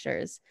synchronous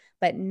lectures,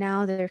 but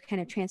now they're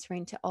kind of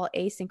transferring to all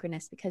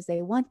asynchronous because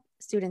they want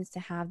students to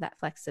have that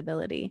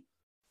flexibility.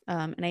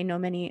 And I know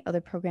many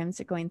other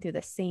programs are going through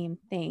the same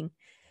thing,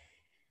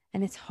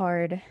 and it's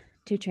hard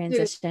to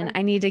transition.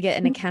 I need to get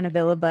an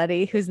accountability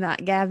buddy who's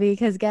not Gabby,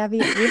 because Gabby,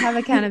 we have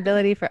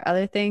accountability for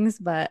other things,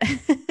 but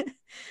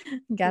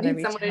gotta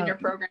reach someone out. In your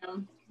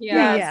program.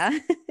 Yeah.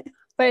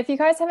 But if you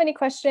guys have any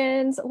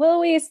questions,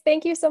 Louise,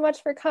 thank you so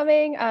much for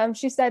coming.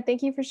 She said,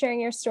 thank you for sharing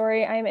your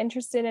story. I am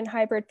interested in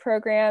hybrid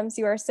programs.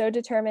 You are so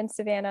determined,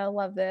 Savannah.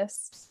 Love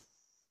this.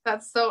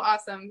 That's so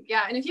awesome.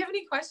 Yeah. And if you have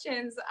any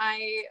questions,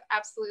 I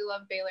absolutely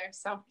love Baylor.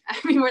 So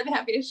I'd be more than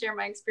happy to share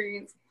my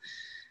experience.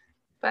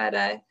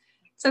 But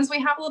since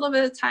we have a little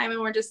bit of time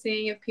and we're just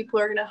seeing if people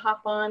are going to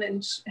hop on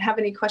and have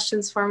any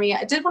questions for me,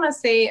 I did want to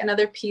say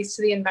another piece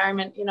to the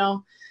environment.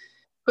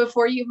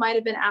 Before you might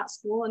have been at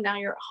school and now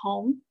you're at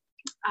home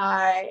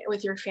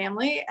with your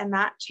family, and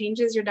that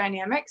changes your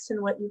dynamics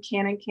and what you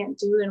can and can't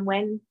do and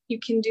when you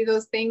can do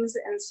those things.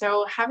 And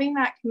so having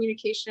that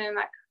communication,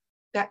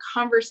 that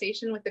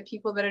conversation with the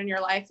people that are in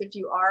your life, if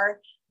you are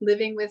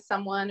living with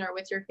someone or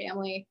with your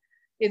family,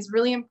 is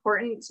really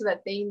important so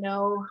that they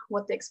know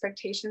what the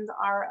expectations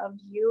are of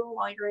you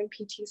while you're in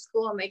PT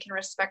school, and they can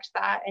respect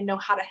that and know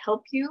how to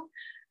help you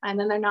And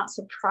then they're not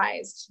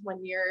surprised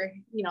when you're,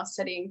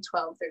 studying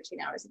 12, 13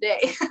 hours a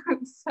day.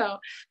 So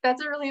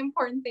that's a really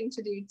important thing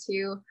to do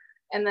too.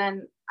 And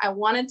then I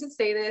wanted to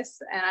say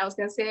this, and I was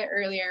going to say it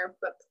earlier,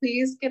 but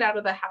please get out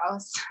of the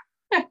house.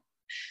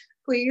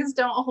 Please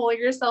don't hole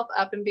yourself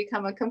up and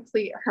become a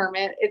complete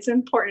hermit. It's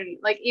important.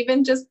 Like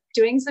even just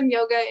doing some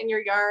yoga in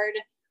your yard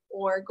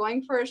or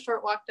going for a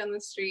short walk down the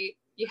street,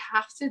 you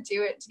have to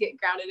do it to get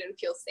grounded and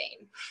feel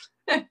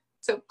sane.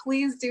 So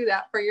please do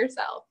that for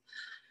yourself.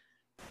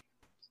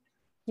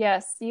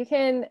 Yes, you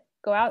can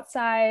go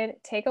outside,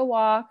 take a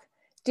walk,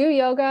 do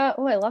yoga.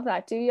 Oh, I love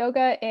that. Do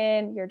yoga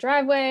in your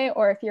driveway,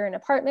 or if you're in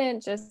an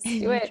apartment, just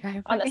do it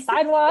on the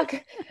sidewalk.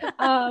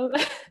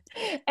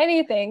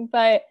 Anything.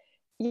 But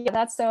yeah,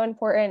 that's so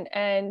important.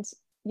 And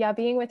yeah,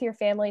 being with your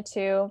family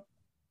too,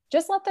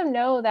 just let them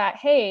know that,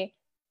 hey,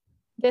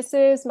 this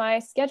is my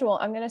schedule.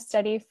 I'm going to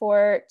study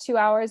for 2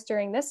 hours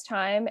during this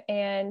time,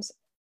 and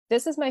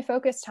this is my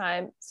focus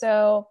time.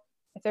 So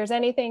if there's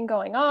anything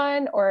going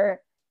on,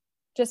 or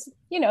just,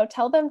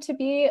 tell them to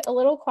be a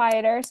little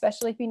quieter,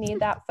 especially if you need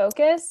that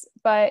focus.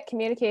 But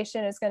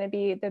communication is going to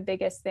be the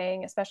biggest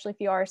thing, especially if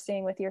you are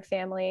staying with your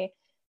family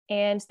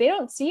and they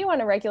don't see you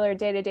on a regular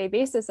day-to-day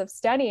basis of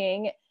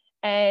studying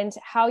and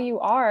how you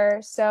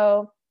are.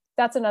 So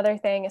that's another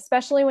thing,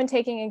 especially when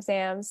taking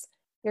exams.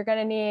 You're going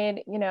to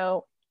need,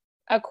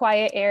 a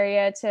quiet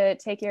area to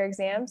take your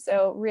exam.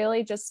 So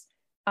really just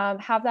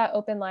have that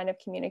open line of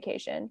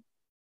communication.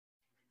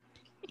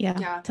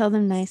 Yeah. Tell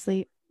them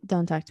nicely,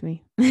 don't talk to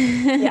me.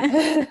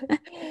 Yeah.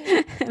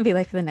 Be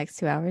like, for the next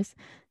 2 hours,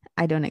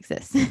 I don't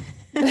exist.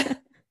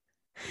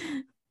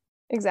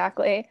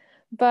 Exactly.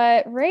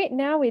 But right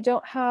now we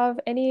don't have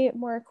any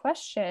more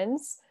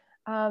questions.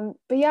 But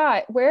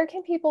yeah, where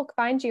can people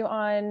find you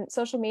on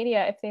social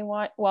media if they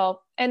want?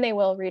 Well, and they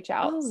will reach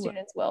out.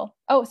 Students will.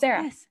 Oh,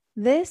 Sarah. Yes.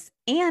 This,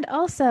 and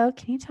also,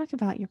 can you talk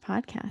about your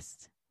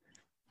podcast?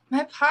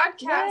 My podcast?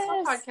 Yes.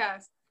 What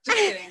podcast? Just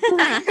kidding.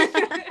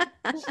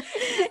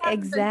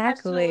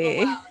 Exactly.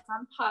 It's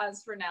on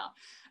pause for now.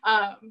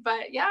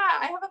 But yeah,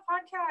 I have a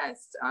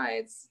podcast.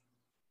 It's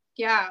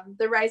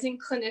the Rising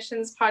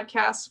Clinicians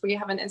podcast. We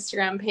have an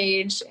Instagram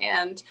page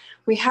and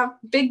we have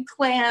big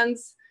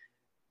plans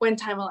when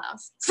time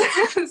allows.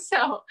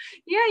 So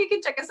yeah, you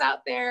can check us out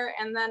there.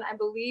 And then I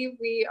believe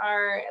we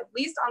are at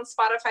least on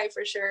Spotify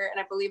for sure. And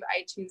I believe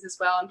iTunes as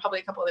well. And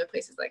probably a couple other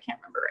places that I can't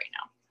remember right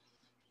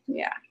now.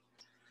 Yeah.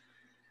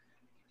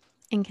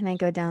 And can I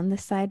go down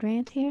this side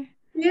rant here?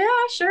 Yeah,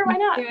 sure. Why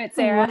not? Do it,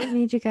 Sarah. What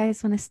made you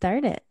guys want to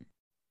start it?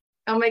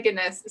 Oh my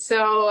goodness.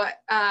 So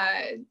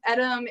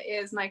Edom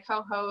is my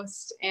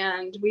co-host,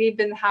 and we've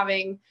been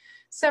having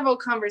several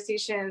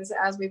conversations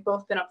as we've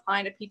both been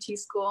applying to PT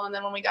school. And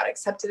then when we got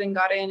accepted and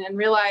got in, and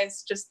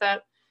realized just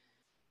that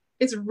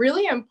it's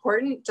really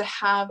important to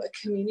have a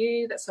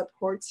community that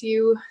supports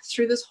you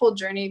through this whole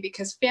journey,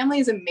 because family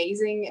is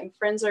amazing and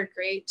friends are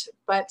great.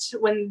 But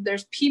when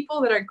there's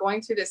people that are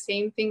going through the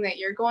same thing that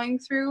you're going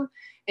through,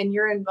 and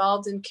you're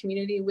involved in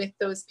community with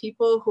those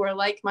people who are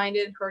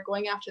like-minded, who are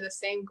going after the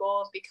same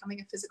goal of becoming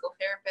a physical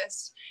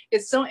therapist,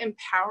 it's so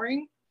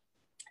empowering.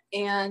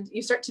 And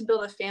you start to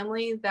build a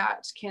family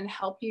that can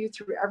help you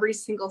through every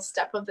single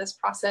step of this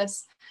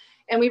process.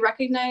 And we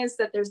recognize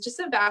that there's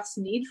just a vast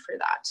need for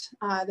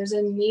that. There's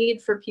a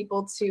need for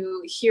people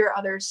to hear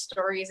other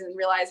stories and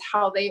realize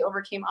how they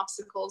overcame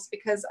obstacles,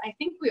 because I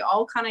think we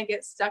all kind of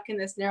get stuck in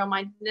this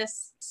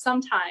narrow-mindedness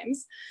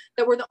sometimes,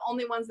 that we're the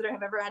only ones that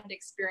have ever had to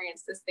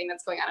experience this thing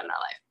that's going on in our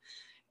life.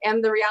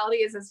 And the reality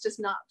is it's just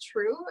not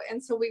true.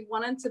 And so we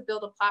wanted to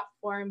build a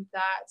platform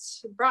that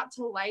brought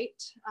to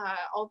light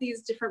all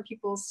these different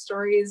people's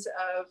stories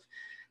of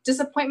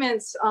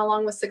disappointments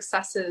along with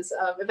successes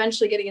of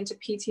eventually getting into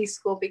PT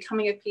school,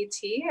 becoming a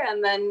PT,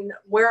 and then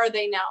where are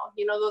they now?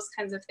 Those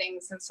kinds of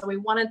things. And so we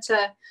wanted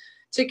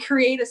to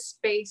create a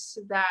space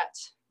that,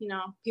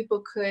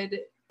 people could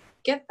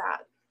get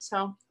that.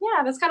 So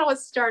yeah, that's kind of what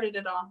started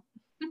it all.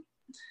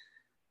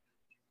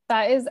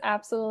 That is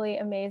absolutely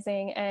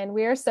amazing. And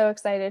we are so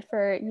excited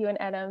for you and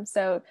Edom.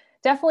 So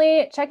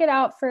definitely check it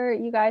out for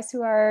you guys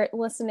who are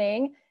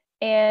listening.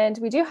 And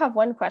we do have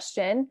one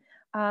question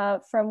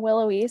from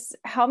Willow-East.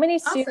 How many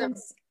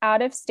students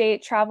out of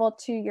state travel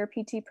to your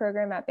PT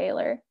program at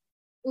Baylor?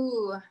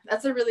 Ooh,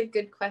 that's a really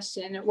good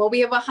question. Well,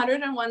 we have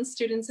 101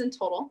 students in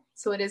total,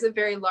 so it is a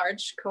very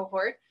large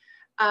cohort.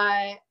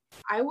 I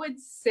would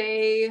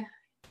say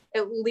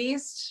at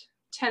least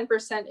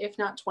 10%, if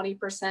not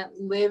 20%,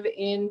 live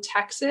in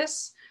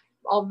Texas,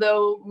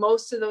 although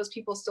most of those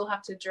people still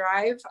have to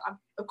drive.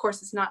 Of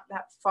course, it's not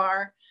that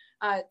far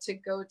to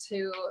go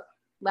to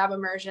lab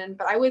immersion,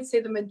 but I would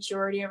say the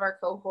majority of our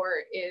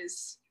cohort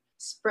is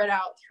spread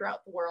out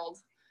throughout the world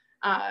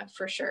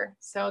for sure.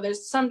 So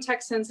there's some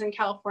Texans and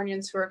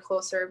Californians who are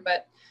closer,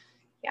 but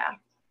yeah,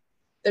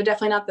 they're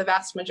definitely not the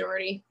vast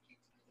majority.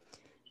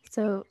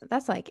 So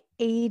that's like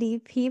 80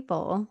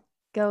 people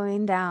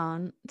going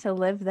down to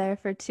live there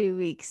for 2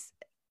 weeks,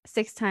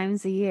 6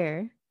 times a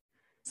year.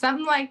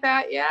 Something like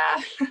that.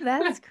 Yeah.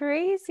 That's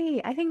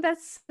crazy. I think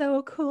that's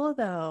so cool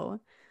though,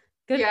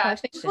 Good yeah,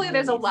 question, thankfully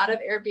there's a Louise. lot of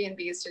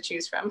Airbnbs to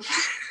choose from.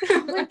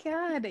 Oh my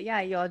God.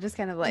 Yeah, you all just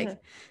kind of like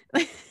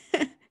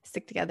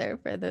stick together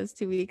for those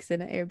 2 weeks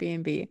in an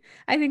Airbnb.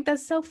 I think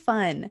that's so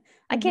fun.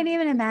 I can't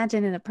even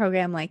imagine in a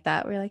program like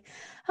that where like,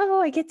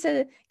 oh, I get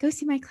to go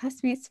see my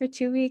classmates for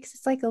 2 weeks.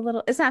 It's like a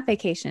little, it's not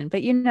vacation,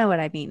 but you know what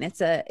I mean. It's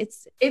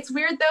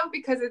weird though,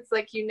 because it's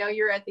like,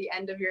 you're at the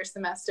end of your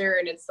semester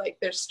and it's like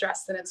there's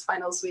stress and it's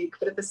finals week,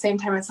 but at the same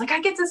time, it's like,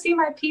 I get to see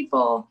my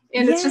people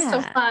and it's just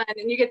so fun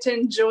and you get to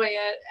enjoy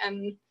it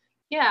and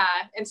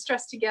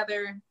stress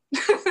together.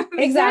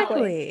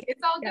 Exactly.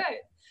 It's all good.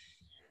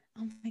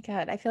 Oh my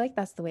God. I feel like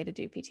that's the way to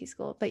do PT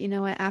school. But you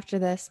know what? After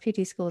this,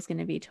 PT school is going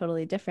to be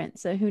totally different.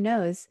 So who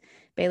knows?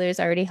 Baylor's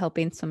already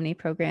helping so many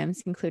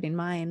programs, including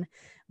mine,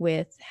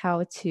 with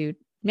how to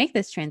make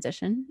this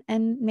transition.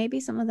 And maybe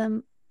some of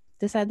them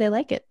decide they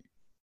like it.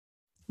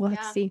 We'll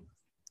have to see.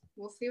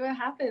 We'll see what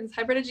happens.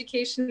 Hybrid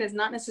education is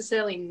not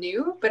necessarily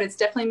new, but it's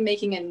definitely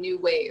making a new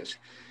wave.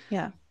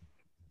 Yeah.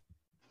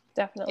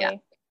 Definitely. Yeah.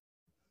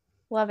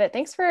 Love it.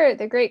 Thanks for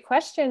the great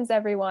questions,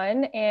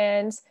 everyone.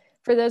 And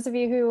for those of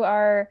you who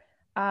are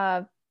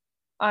going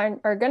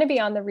to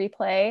be on the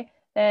replay,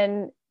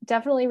 then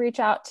definitely reach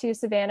out to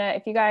Savannah.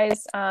 If you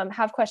guys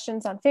have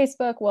questions on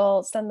Facebook,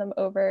 we'll send them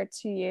over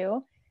to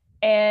you.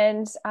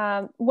 And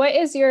what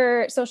is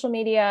your social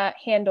media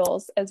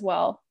handles as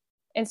well?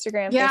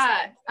 Instagram?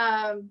 Yeah.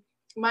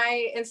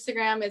 My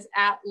Instagram is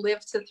at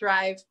Live to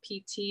Thrive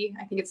PT.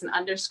 I think it's an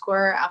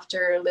underscore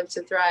after Live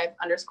to Thrive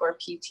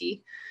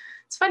 _PT.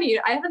 It's funny,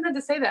 I haven't had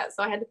to say that,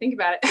 so I had to think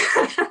about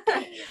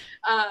it.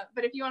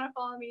 But if you want to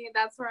follow me,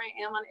 that's where I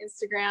am on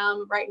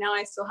Instagram. Right now,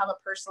 I still have a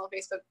personal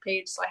Facebook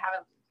page, so I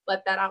haven't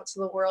let that out to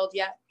the world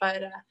yet,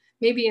 but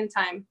maybe in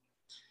time.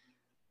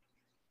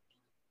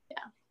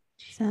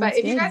 Yeah. But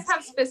if you guys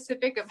have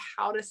specific of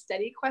how to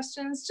study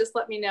questions, just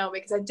let me know,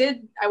 because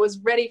I was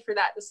ready for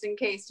that just in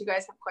case you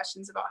guys have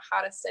questions about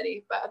how to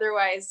study. But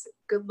otherwise,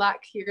 good luck.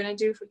 You're going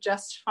to do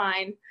just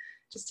fine.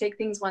 Just take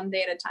things one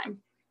day at a time.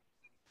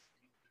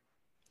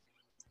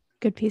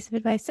 Good piece of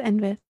advice to end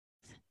with.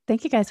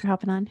 Thank you guys for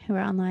hopping on who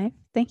are on live.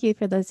 Thank you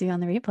for those of you on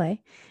the replay.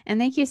 And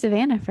thank you,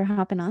 Savannah, for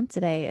hopping on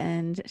today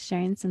and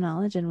sharing some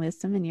knowledge and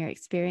wisdom and your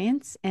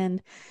experience,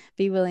 and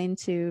be willing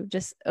to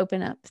just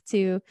open up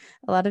to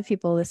a lot of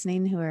people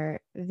listening who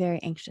are very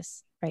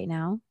anxious right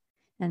now.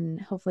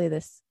 And hopefully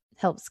this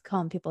helps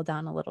calm people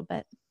down a little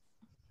bit.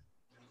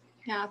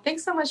 Yeah,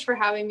 thanks so much for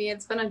having me.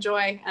 It's been a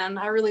joy. And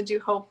I really do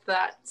hope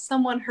that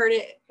someone heard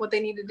what they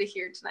needed to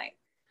hear tonight.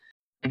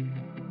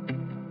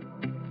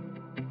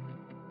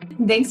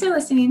 Thanks for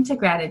listening to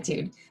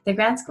Gratitude, the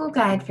grad school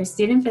guide for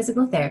student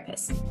physical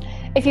therapists.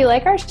 If you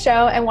like our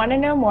show and want to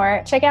know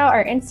more, check out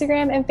our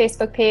Instagram and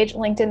Facebook page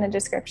linked in the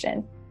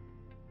description.